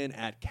Oregon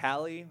at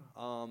Cali.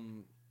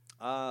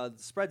 The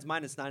spread's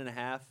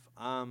 -9.5.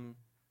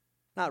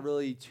 Not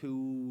really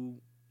too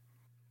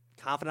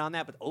confident on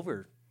that, but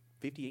over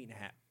 58.5.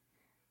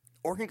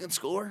 Oregon can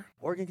score.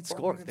 Oregon can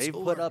score. Oregon can They've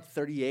score. put up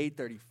 38,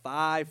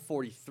 35,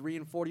 43,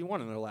 and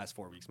 41 in their last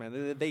 4 weeks, man.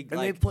 They And like,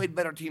 they've played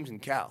better teams than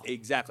Cal.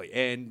 exactly.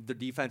 And the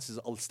defense is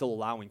still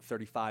allowing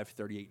 35,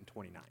 38, and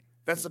 29.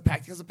 That's the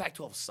Pac because the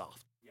Pac-12 is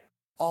soft. Yeah.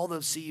 All the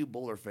CU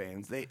Bowler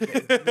fans, the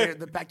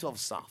Pac-12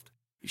 is soft.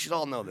 You should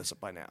all know this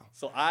by now.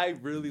 So I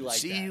really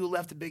like CU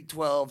left the Big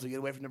 12 to get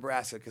away from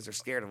Nebraska because they're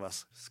scared of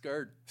us. that.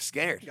 Scared.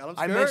 Scared. Got 'em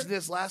I scared. mentioned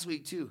this last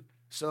week too.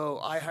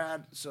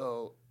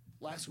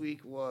 Last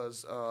week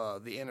was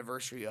the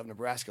anniversary of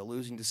Nebraska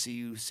losing to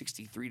CU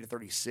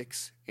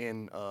 63-36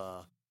 in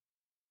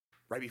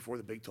right before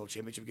the Big 12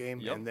 championship game,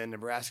 Yep. and then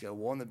Nebraska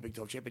won the Big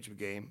 12 championship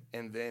game,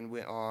 and then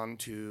went on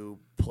to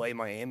play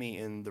Miami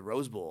in the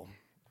Rose Bowl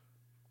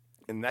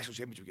in the national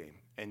championship game.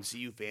 And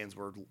CU fans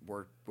were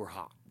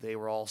hot. They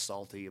were all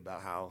salty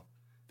about how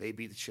they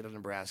beat the shit out of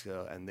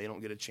Nebraska and they don't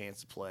get a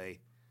chance to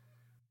play.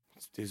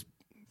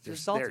 They're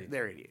salty.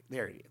 They're idiots.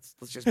 They're idiots.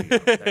 Let's just be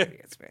honest. They're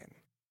idiots, man.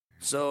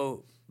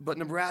 So, but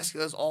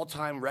Nebraska's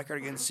all-time record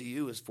against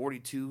CU is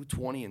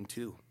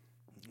 42-20-2.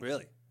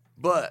 Really?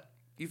 But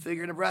you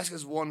figure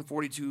Nebraska's won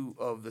 42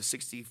 of the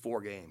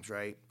 64 games,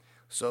 right?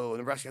 So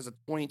Nebraska has a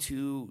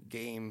 22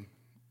 game,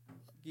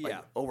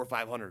 Yeah. over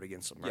 500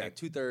 against them, right? Yeah,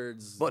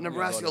 2/3. But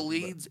Nebraska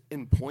leads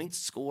in points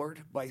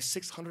scored by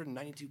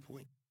 692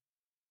 points.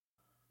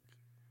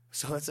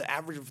 So that's an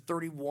average of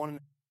 31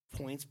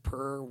 points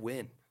per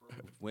win,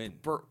 Win.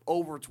 per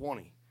over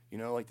 20. You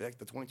know, like the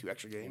 22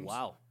 extra games.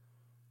 Wow.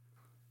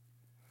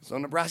 So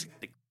Nebraska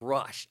had to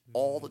crush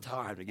all the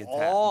time to get that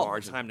All the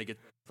margin. time to get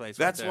place.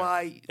 That's right there.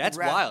 why. That's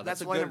wild. That's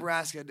That's a why good-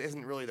 Nebraska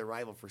isn't really the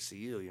rival for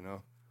CU. You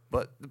know,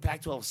 but the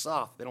Pac-12 is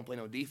soft. They don't play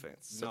no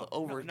defense. So No, the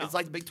over. no. It's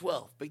like the Big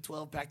 12. Big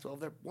 12, Pac-12.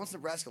 There. Once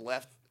Nebraska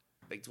left,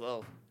 Big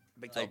 12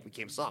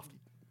 became soft.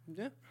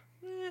 Yeah.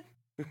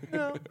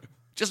 No.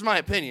 Just my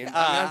opinion. I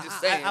mean, I'm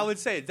just saying. I would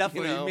say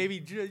definitely you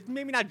know.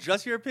 maybe not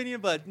just your opinion,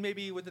 but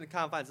maybe within the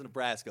confines of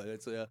Nebraska,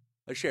 it's a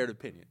shared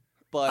opinion.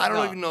 But I don't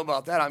no. even know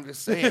about that. I'm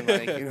just saying,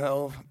 like, you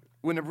know,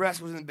 when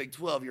Nebraska was in the Big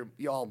 12,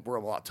 y'all were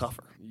a lot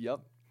tougher.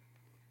 Yep.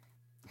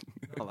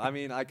 I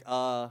mean, like,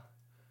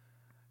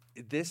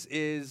 this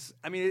is.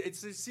 I mean, it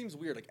seems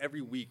weird. Like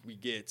every week we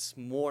get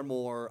more and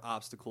more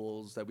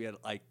obstacles that we had,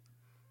 like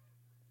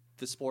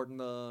the sport and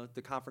the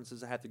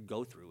conferences that had to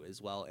go through as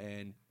well.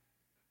 And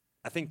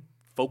I think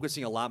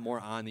focusing a lot more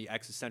on the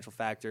existential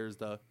factors,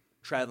 the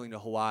traveling to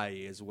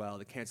Hawaii as well,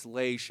 the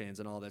cancellations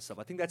and all that stuff.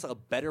 I think that's a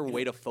better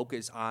way to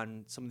focus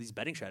on some of these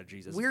betting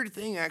strategies. Weird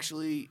thing,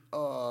 actually.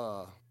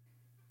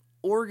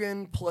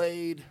 Oregon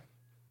played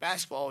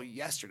basketball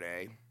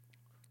yesterday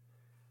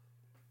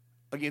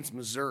against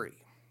Missouri.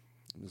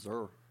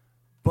 Missouri.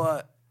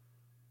 But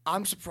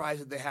I'm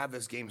surprised that they have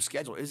this game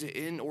scheduled. Is it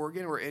in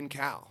Oregon or in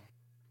Cal?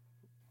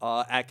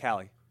 At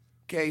Cali.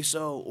 Okay,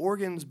 so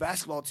Oregon's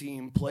basketball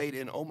team played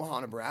in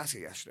Omaha, Nebraska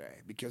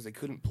yesterday because they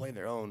couldn't play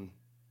their own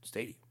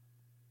stadium.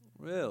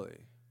 Really?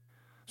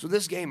 So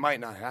this game might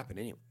not happen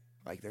anyway.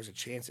 Like, there's a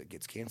chance it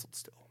gets canceled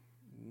still.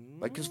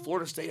 Like, because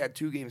Florida State had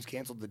 2 games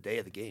canceled the day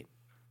of the game.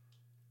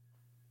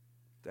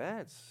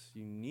 That's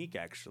unique,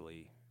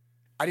 actually.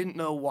 I didn't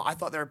know why. I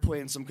thought they were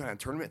playing some kind of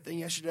tournament thing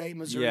yesterday,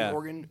 Missouri, Yeah.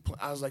 Oregon.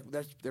 I was like,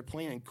 they're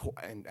playing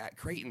at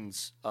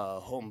Creighton's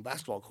home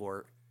basketball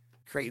court.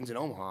 Creighton's in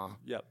Omaha.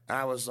 Yep. And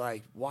I was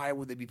like, why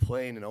would they be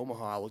playing in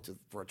Omaha? I looked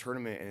for a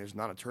tournament, and it's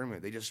not a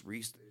tournament. They just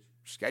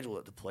rescheduled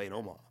it to play in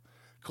Omaha.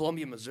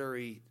 Columbia,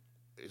 Missouri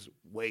is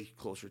way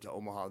closer to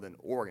Omaha than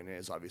Oregon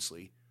is,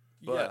 obviously.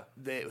 But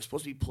it was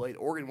supposed to be played.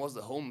 Oregon was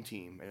the home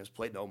team, and it was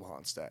played in Omaha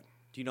instead.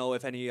 Do you know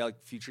if any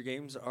like future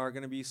games are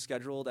going to be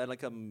scheduled at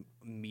like a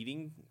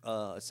meeting,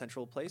 a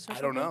central place? Or I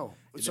don't something? know.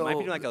 It So- might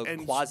be like a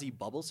and quasi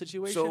bubble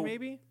situation, so-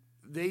 maybe.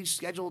 They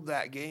scheduled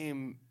that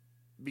game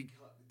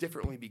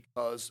differently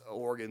because of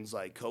Oregon's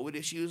like COVID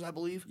issues, I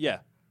believe. Yeah.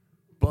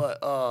 But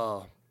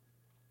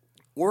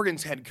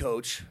Oregon's head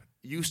coach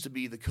used to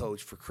be the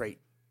coach for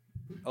Creighton.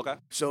 Okay.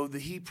 So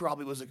he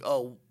probably was like,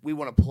 "Oh, we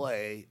want to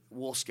play.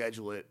 We'll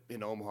schedule it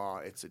in Omaha.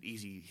 It's an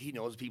easy. He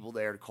knows people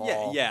there to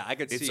call. Yeah, I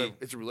could it's see.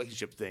 It's a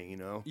relationship thing, you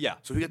know. Yeah.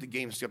 So he got the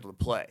game scheduled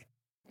to play,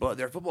 but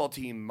their football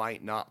team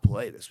might not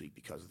play this week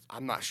because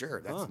I'm not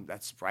sure.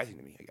 That's surprising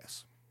to me. I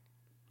guess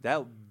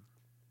That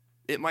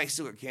it might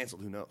still get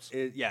canceled. Who knows?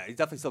 it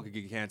definitely still could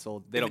get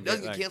canceled. They If don't it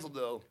doesn't get, get canceled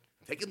though,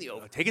 taking the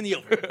over. Taking the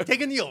over.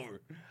 Taking the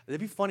over. It'd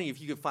be funny if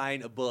you could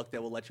find a book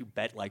that will let you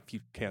bet like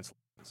future cancels.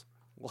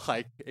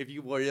 Like if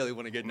you really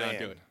want to get not Man.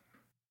 doing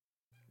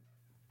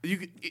it.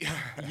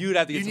 You'd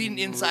have to get you need some an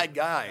inside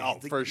guy.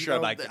 Oh, for sure.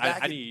 Like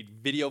I need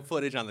video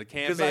footage on the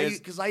campus.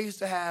 Because I used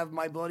to have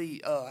my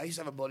buddy. I used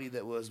to have a buddy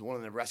that was one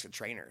of the Nebraska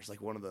trainers.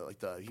 Like one of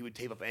the he would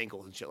tape up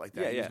ankles and shit like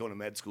that. Yeah, he was going to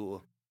med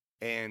school,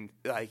 and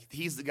like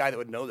he's the guy that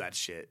would know that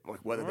shit. Like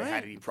whether they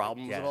had any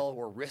problems at all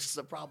or risks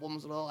of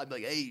problems at all. I'd be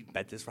like, hey,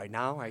 bet this right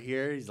now, right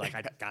here. He's like,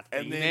 I got the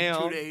and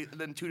email.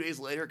 then 2 days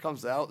later it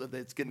comes out that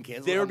it's getting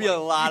canceled. There would be a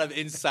lot of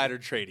insider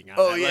trading on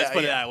that. Let's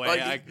put it that way.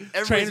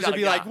 Like trainers would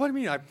be like, what do you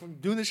mean? I'm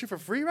doing this shit for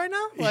free right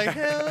now? Like,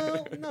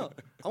 hell no.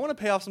 I want to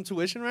pay off some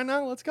tuition right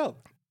now. Let's go.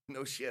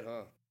 No shit,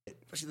 huh?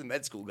 Especially the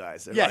med school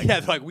guys.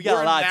 Yeah, like we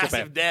got a lot to pay.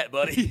 Massive debt,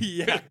 buddy.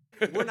 Yeah.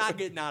 We're not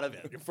getting out of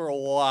it for a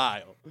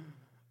while.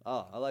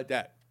 Oh, I like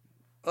that.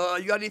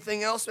 You got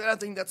anything else, man? I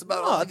think that's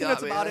about all I think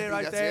that's about man. it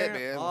right there.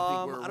 Man.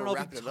 I don't know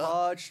if we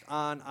touched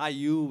on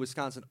IU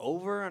Wisconsin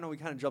over. I know we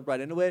kind of jumped right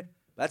into it.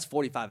 But that's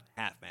 45.5,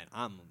 man.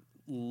 I'm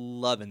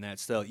loving that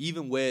still,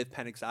 even with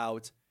Penix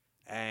out.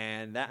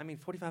 And that,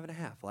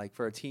 45.5. Like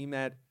for a team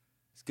that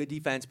is good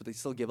defense, but they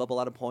still give up a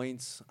lot of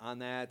points on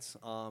that.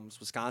 It's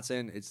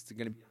Wisconsin. It's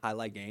going to be a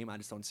highlight game. I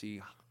just don't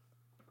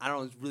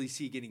really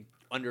see it getting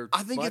under.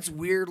 I think it's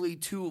weirdly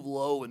too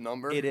low a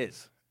number. It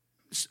is.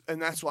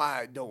 And that's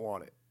why I don't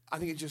want it. I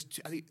think it's just.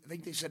 I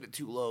think they set it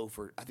too low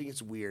for. I think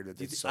it's weird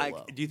that it's so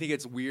low. Do you think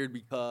it's weird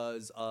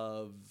because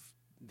of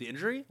the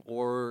injury,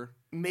 or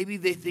maybe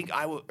they think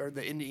or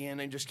the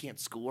Indiana just can't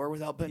score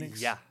without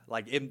Penix? Yeah,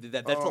 like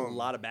that's a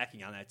lot of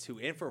backing on that too.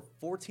 And for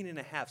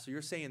 14.5, so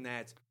you're saying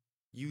that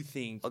you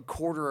think a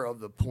quarter of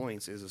the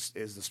points is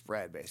the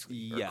spread basically,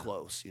 yeah, or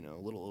close. A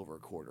little over a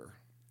quarter.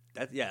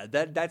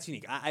 That's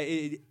unique.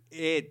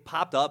 It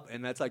popped up,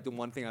 and that's like the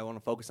one thing I want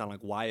to focus on,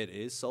 like why it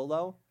is so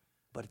low.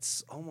 But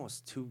it's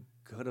almost too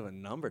good of a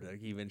number to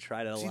even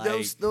try to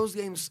those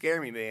games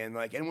scare me, man.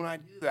 Like, and when I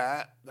do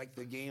that, like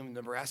the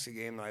Nebraska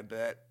game, I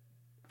bet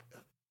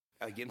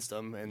against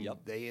them, and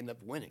they end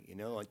up winning.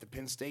 Like the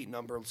Penn State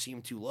number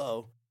seemed too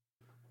low.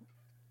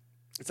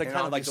 It's like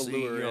kind of like the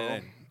lure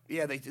in.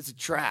 Yeah, it's a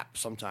trap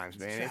sometimes,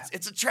 man.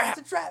 It's a trap.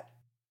 It's a trap.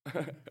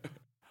 But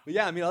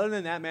yeah, other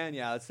than that, man,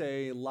 I'd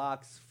say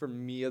locks for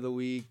me of the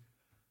week.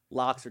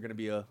 Locks are going to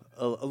be a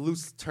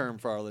loose term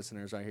for our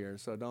listeners right here,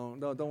 so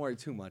don't worry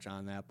too much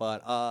on that.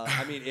 But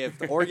if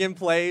the Oregon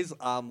plays,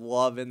 I'm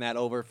loving that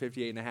over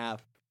 58.5.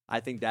 I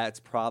think that's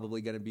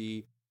probably going to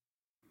be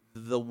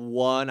the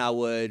one I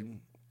would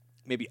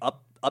maybe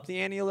up the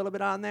ante a little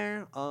bit on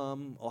there.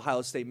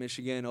 Ohio State,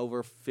 Michigan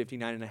over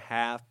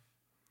 59.5.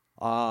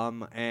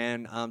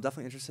 And I'm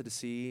definitely interested to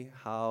see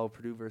how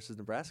Purdue versus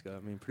Nebraska.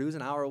 Purdue's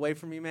an hour away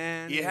from me,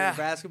 man. Yeah,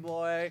 Nebraska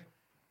boy.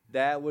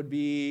 That would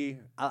be.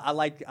 I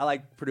like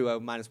Purdue at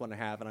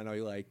 -1.5, and I know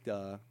you like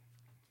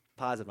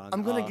positive on.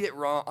 I'm gonna get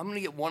wrong. I'm gonna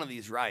get one of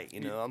these right.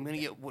 I'm gonna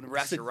get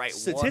Nebraska right.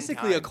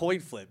 Statistically, one time. A coin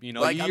flip.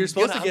 Like, you're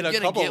supposed to get a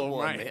couple of them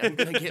right. Man. I'm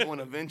gonna get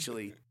one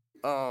eventually.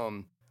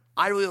 I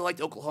really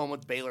liked Oklahoma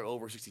with Baylor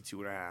over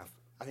 62.5.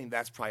 I think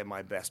that's probably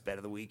my best bet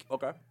of the week.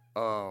 Okay.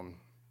 The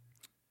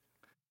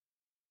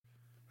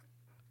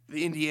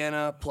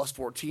Indiana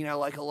 +14 I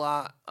like a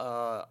lot.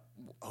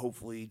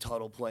 Hopefully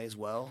Tuttle plays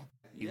well.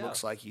 He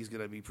looks like he's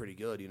going to be pretty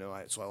good,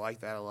 so I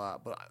like that a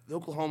lot. But the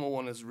Oklahoma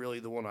one is really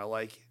the one I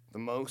like the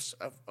most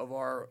of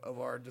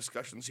our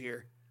discussions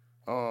here.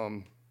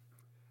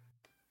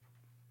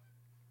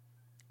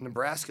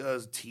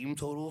 Nebraska's team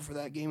total for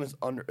that game is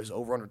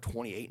over under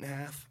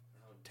 28.5.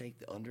 Take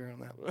the under on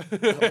that one.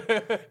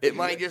 It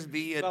might just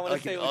be an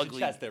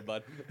ugly. There,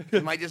 bud.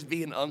 It might just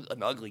be an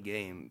ugly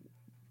game.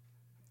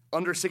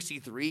 Under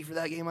 63 for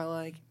that game, I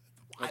like.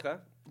 Okay.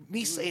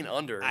 Me saying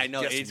under, I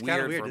know it's kind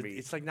of weird weird. for me.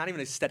 It's like not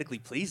even aesthetically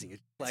pleasing.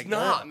 It's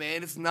not,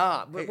 man. It's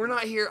not. But we're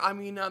not here. I've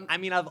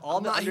all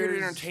I'm not here to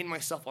entertain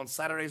myself on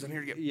Saturdays. I'm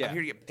here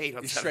to get paid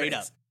on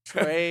Saturdays.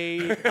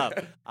 Straight up.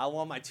 I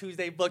want my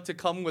Tuesday book to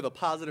come with a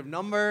positive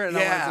number, and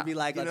I want it to be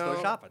like, let's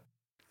go shopping.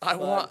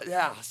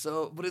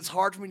 But it's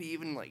hard for me to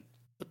even like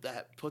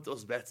put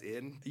those bets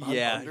in. On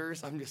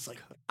unders. I'm just like,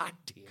 God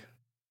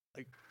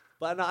damn.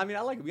 But no, I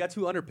like it. We got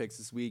 2 under picks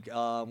this week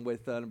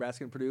with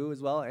Nebraska and Purdue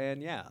as well,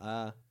 and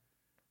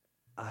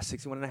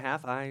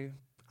 61.5.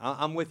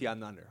 I'm with you on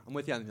the under.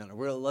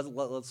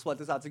 Let's sweat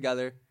this out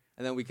together,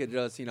 and then we could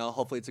just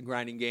hopefully it's a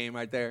grinding game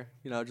right there.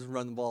 Just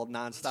run the ball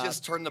nonstop.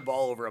 Just turn the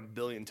ball over 1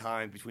 billion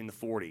times between the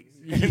 40s.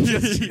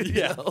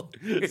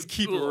 Just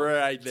keep it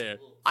right there.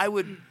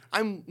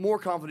 I'm more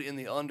confident in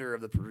the under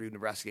of the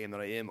Purdue-Nebraska game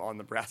than I am on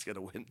Nebraska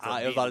to win.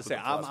 I was about to say,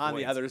 I'm on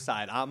the other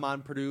side. I'm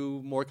on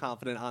Purdue, more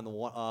confident on the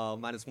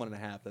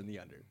 -1.5 than the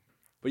under.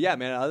 But yeah,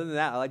 man, other than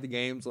that, I like the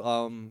games.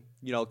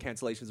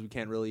 Cancellations, we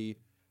can't really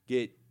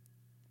get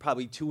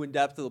probably too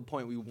in-depth to the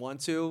point we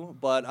want to.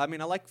 But, I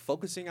like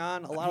focusing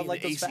on a lot of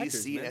those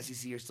factors. The ACC and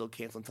SEC are still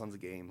canceling tons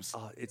of games.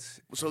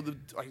 So the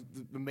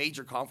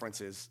major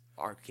conferences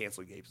are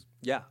canceling games.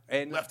 Yeah.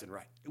 And left and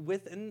right.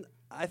 And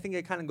I think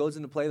it kind of goes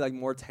into play, like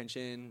more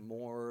attention,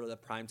 more the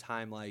prime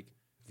time, like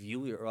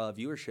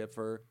viewership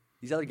for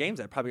these other games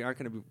that probably aren't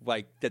going to be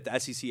like that the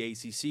SEC,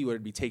 ACC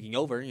would be taking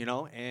over,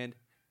 and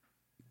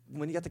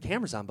when you got the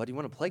cameras on, buddy, you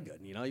want to play good.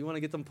 You know, you want to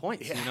get them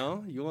points. Yeah. You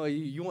know,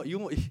 you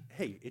want.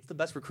 Hey, it's the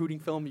best recruiting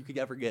film you could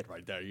ever get,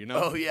 right there. You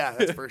know. Oh yeah,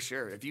 that's for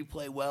sure. If you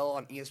play well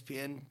on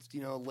ESPN,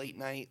 late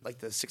night, like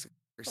the 6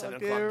 or 7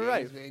 Okay, o'clock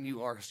right. games, man,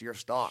 you're a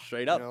star.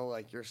 Straight up.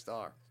 Like you're a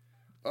star.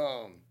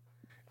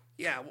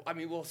 Yeah. I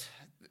mean,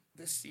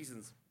 this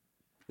season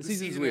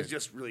weird. is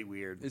just really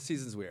weird. This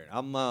season's weird.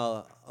 I'm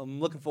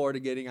looking forward to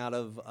getting out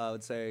of, I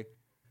would say,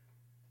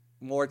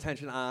 more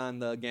attention on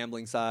the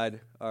gambling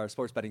side or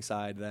sports betting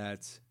side.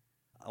 That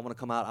I want to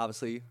come out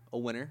obviously a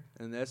winner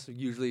in this.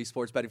 Usually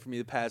sports betting for me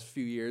the past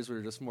few years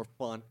were just more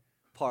fun,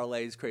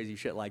 parlays, crazy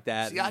shit like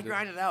that. See, I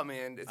grind it out,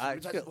 man. I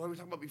What we were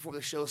talking about before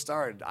the show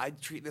started, I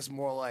treat this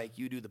more like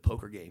you do the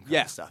poker game kind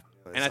Yeah. of stuff.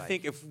 And I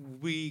think if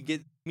we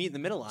meet in the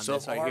middle on so.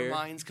 this If right our here,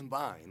 minds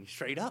combine,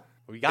 straight up,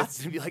 we got it's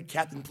gonna be like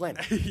Captain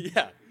Planet.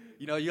 yeah.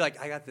 You know, you're like,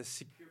 I got this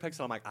secret picks,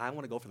 and I'm like, I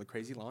want to go for the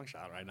crazy long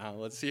shot right now.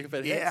 Let's see if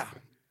it hits. Yeah.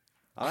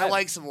 All I right.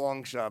 like some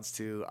long shots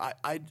too.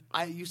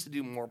 I used to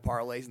do more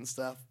parlays and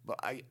stuff, but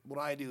what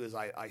I do is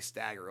I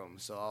stagger them.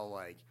 So I'll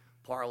like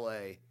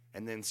parlay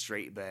and then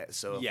straight bet.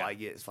 So Yeah.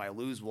 if I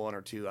lose one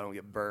or two, I don't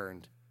get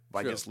burned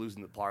by True. just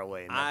losing the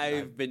parlay. And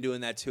I've been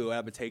doing that too.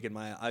 I've been taking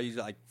I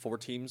usually like 4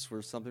 teams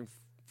for something.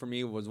 For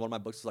me, was one of my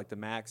books was like the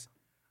max.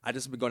 I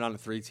just been going down to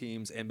 3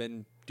 teams and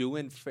been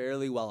doing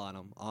fairly well on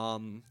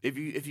them. if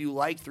you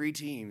like 3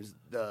 teams,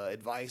 the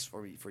advice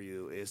for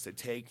you is to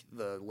take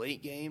the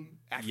late game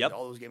after Yep.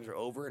 all those games are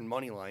over and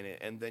money line it,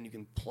 and then you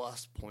can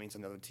plus points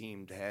on the other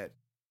team to head.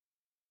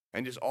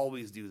 And just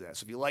always do that.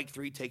 So if you like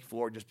 3, take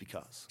 4 just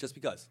because. Just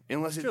because.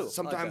 Unless True. I it's,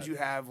 like sometimes that. you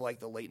have like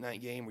the late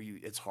night game where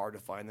it's hard to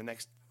find the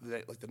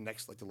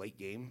late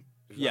game.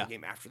 There's Yeah. not a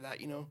game after that,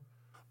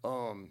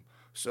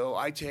 So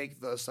I take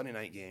the Sunday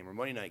night game or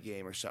Monday night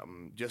game or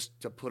something just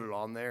to put it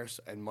on there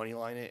and money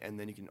line it, and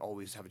then you can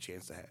always have a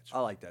chance to hedge. I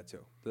like that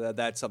too.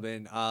 That's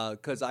something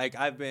because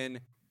I've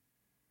been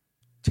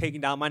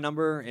taking down my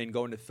number and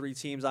going to 3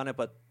 teams on it,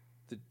 but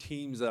the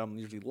teams that I'm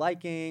usually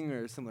liking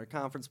or similar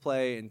conference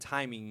play and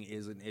timing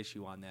is an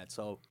issue on that.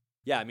 So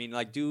yeah, I mean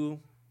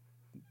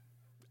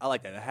I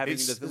like that having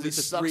at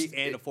least a 3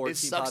 and a 4 It team.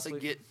 sucks Possibly.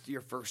 to get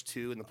your first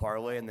 2 in the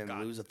parlay and then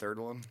God. lose a third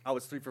one. I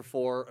was 3 for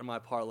 4 in my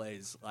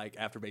parlays like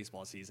after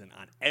baseball season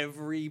on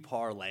every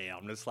parlay.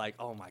 I'm just like,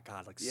 oh my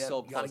god, like Yeah,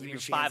 so gotta close. give You're your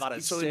 5 chance. out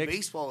of So 6. in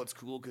baseball, it's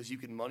cool because you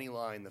can money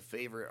line the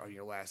favorite on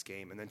your last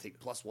game and then take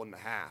plus 1.5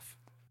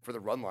 for the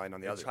run line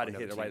on the other. Try to on the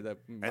hit other it right team.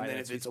 at the And right then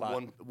at if sweet it's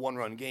spot. a one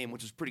run game,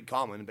 which is pretty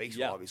common in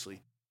baseball, Yeah.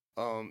 obviously,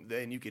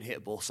 then you can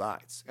hit both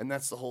sides. And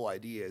that's the whole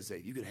idea is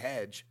that you can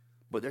hedge,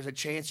 but there's a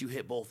chance you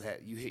hit both.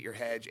 You hit your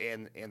hedge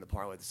and the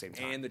parlay at the same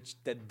time. And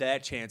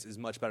that chance is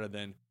much better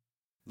than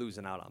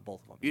losing out on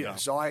both of them. you Yeah, know?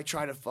 so I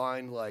try to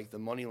find like the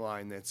money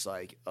line that's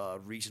like a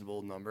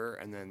reasonable number,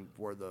 and then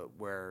where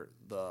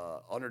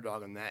the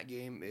underdog in that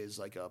game is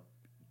like a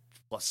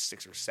plus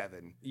 6 or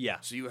 7. Yeah.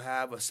 So you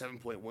have a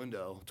 7-point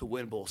window to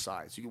win both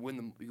sides. You can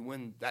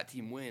win that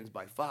team wins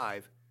by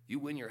 5. You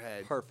win your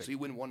head. Perfect. So you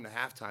win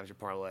 1.5 times your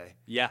parlay.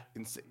 Yeah.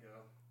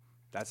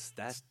 That's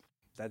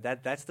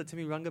That's the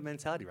Timmy Runga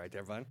mentality right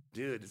there, bud.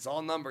 dude. It's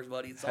all numbers,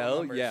 buddy. It's all Hell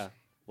numbers. yeah.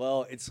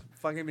 Well, it's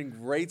fucking been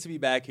great to be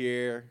back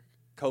here.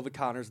 COVID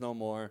Connors no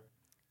more.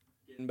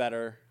 Getting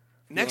better.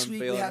 Next Feeling-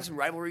 week we feeling- have some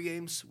rivalry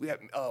games. We have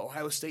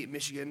Ohio State,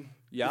 Michigan.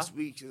 Yeah. This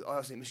week is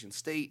Ohio State, Michigan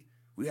State.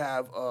 We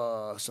have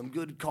some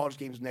good college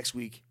games next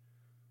week.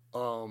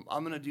 I'm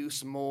gonna do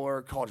some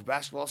more college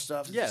basketball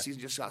stuff. Since Yeah. The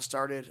season just got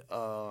started.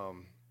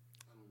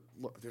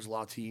 Look, there's a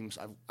lot of teams.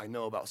 I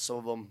know about some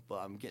of them, but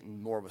I'm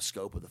getting more of a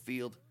scope of the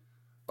field.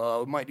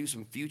 We might do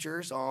some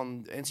futures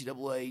on the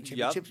NCAA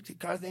championship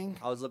kind of thing.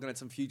 I was looking at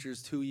some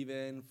futures too,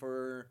 even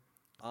for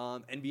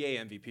NBA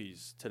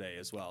MVPs today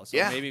as well. So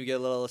Yeah. maybe we get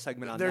a little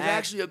segment on There's that.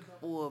 actually a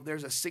couple of.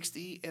 There's a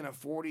 60 and a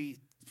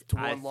 40 to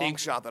 1 I long think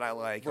shot that I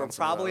like. We're on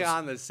some of probably those.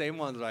 on the same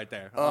ones right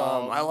there.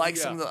 I like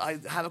yeah. some of the. I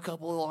have a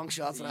couple of long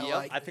shots that I Yep,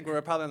 like. I think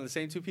we're probably on the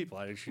same 2 people.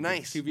 I should,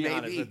 Nice. to be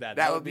honest Maybe with that.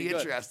 that would be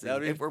good. interesting That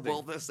would be if we're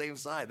interesting. both on the same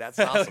side. That's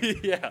Hell awesome.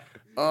 yeah.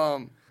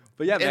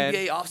 But yeah, man.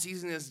 NBA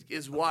offseason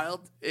is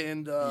wild,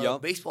 and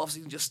Yup. baseball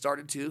offseason just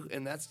started too,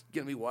 and that's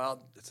gonna be wild.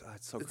 It's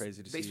so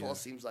crazy to see. Baseball that.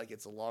 seems like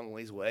it's a long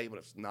ways away, but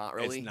it's not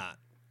really. It's not.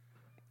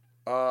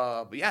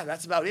 But yeah,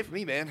 that's about it for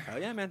me, man. Hell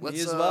yeah, man. Let's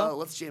Me as well.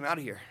 let's jam out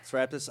of here. Let's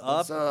wrap this up.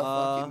 Let's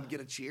fucking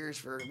get a cheers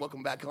for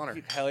welcome back,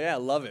 Connor. Hell yeah, I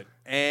love it.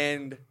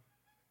 And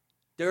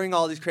during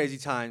all these crazy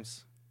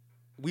times,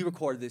 we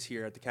recorded this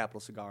here at the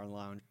Capitol Cigar and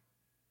Lounge.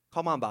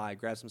 Come on by,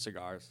 grab some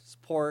cigars.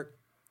 Support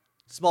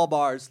small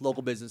bars,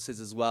 local businesses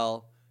as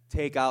well.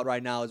 Takeout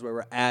right now is where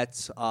we're at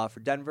for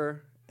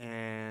Denver.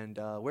 And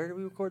where did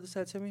we record this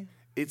at, Timmy?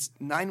 It's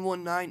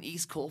 919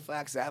 East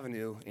Colfax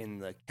Avenue in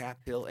the Cap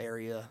Hill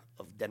area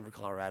of Denver,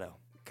 Colorado.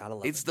 Gotta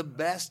love It's the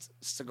best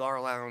cigar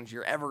lounge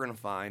you're ever gonna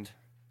find.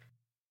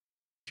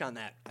 it. On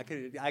that, I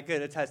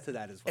could attest to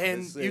that as well.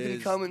 And This you can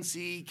is- come and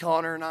see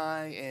Connor and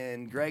I,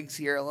 and Greg's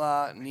here a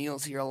lot,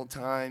 Neil's here all the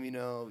time.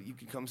 You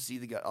can come see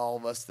all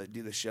of us that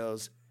do the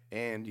shows,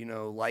 and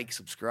like,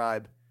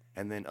 subscribe,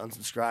 and then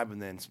unsubscribe,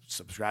 and then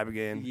subscribe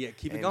again. Yeah,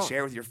 keep it and going.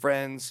 share with your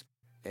friends,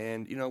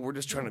 And we're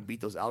just trying to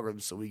beat those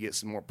algorithms so we get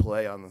some more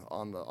play on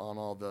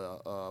all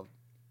the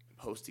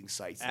hosting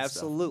sites. And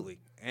Absolutely.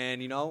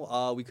 And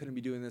we couldn't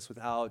be doing this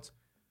without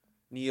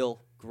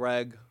Neil,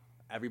 Greg,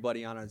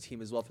 everybody on our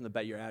team as well from the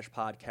Bet Your Ash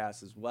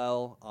podcast as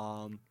well.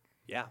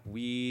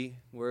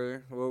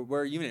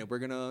 We're a unit. We're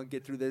gonna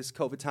get through this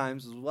COVID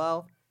times as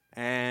well,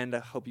 and I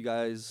hope you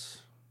guys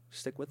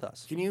stick with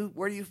us.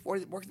 Where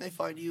can they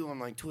find you on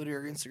like Twitter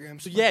or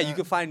Instagram? So you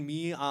can find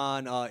me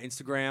on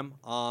Instagram.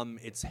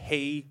 It's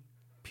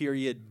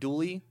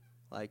Hey.Dooley,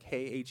 like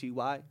Hey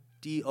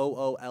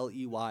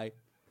HeyDooley.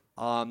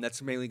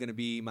 That's mainly gonna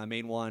be my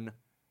main one.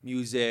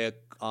 Music,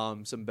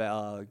 some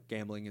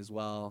gambling as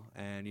well,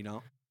 and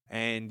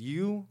and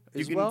you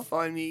as well. You can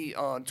find me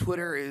on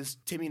Twitter is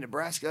Timmy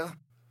Nebraska.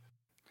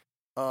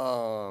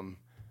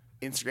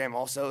 Instagram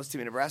also is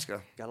Timmy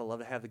Nebraska. Gotta love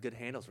to have the good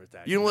handles with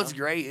that. You know what's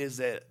great is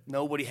that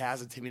nobody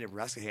has a Timmy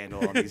Nebraska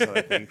handle on these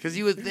other things, because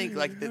you would think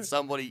like that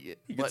somebody,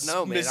 but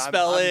no, man.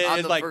 Misspell it.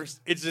 I'm the like,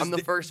 first. It's just I'm the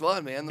first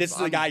one, man. This is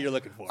the guy you're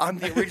looking for. I'm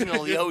the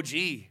original, the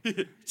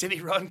OG. Timmy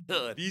Run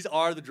Good. These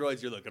are the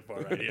droids you're looking for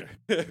right here.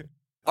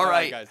 All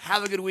right, guys.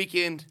 Have a good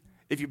weekend.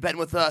 If you're betting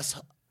with us,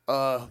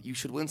 you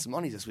should win some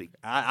money this week.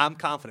 I'm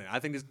confident. I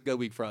think this is a good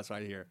week for us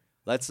right here.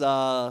 Let's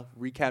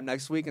recap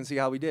next week and see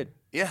how we did.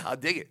 Yeah, I'll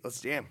dig it.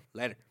 Let's jam.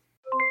 Later.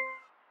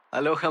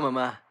 Aloha,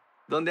 mamá.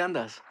 ¿Dónde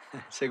andas?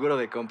 Seguro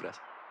de compras.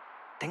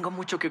 Tengo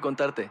mucho que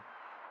contarte.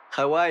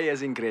 Hawái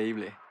es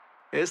increíble.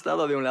 He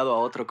estado de un lado a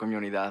otro con mi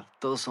unidad.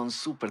 Todos son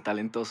súper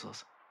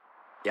talentosos.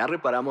 Ya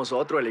reparamos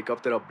otro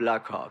helicóptero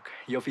Blackhawk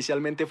y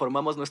oficialmente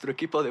formamos nuestro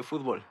equipo de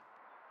fútbol.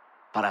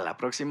 Para la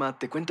próxima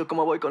te cuento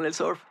cómo voy con el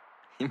surf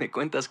y me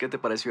cuentas qué te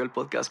pareció el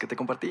podcast que te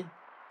compartí,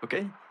 ¿ok?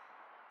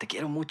 Te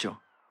quiero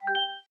mucho.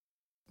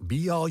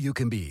 Be All You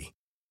Can Be.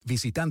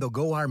 Visitando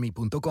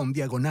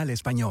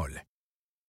goarmy.com/español.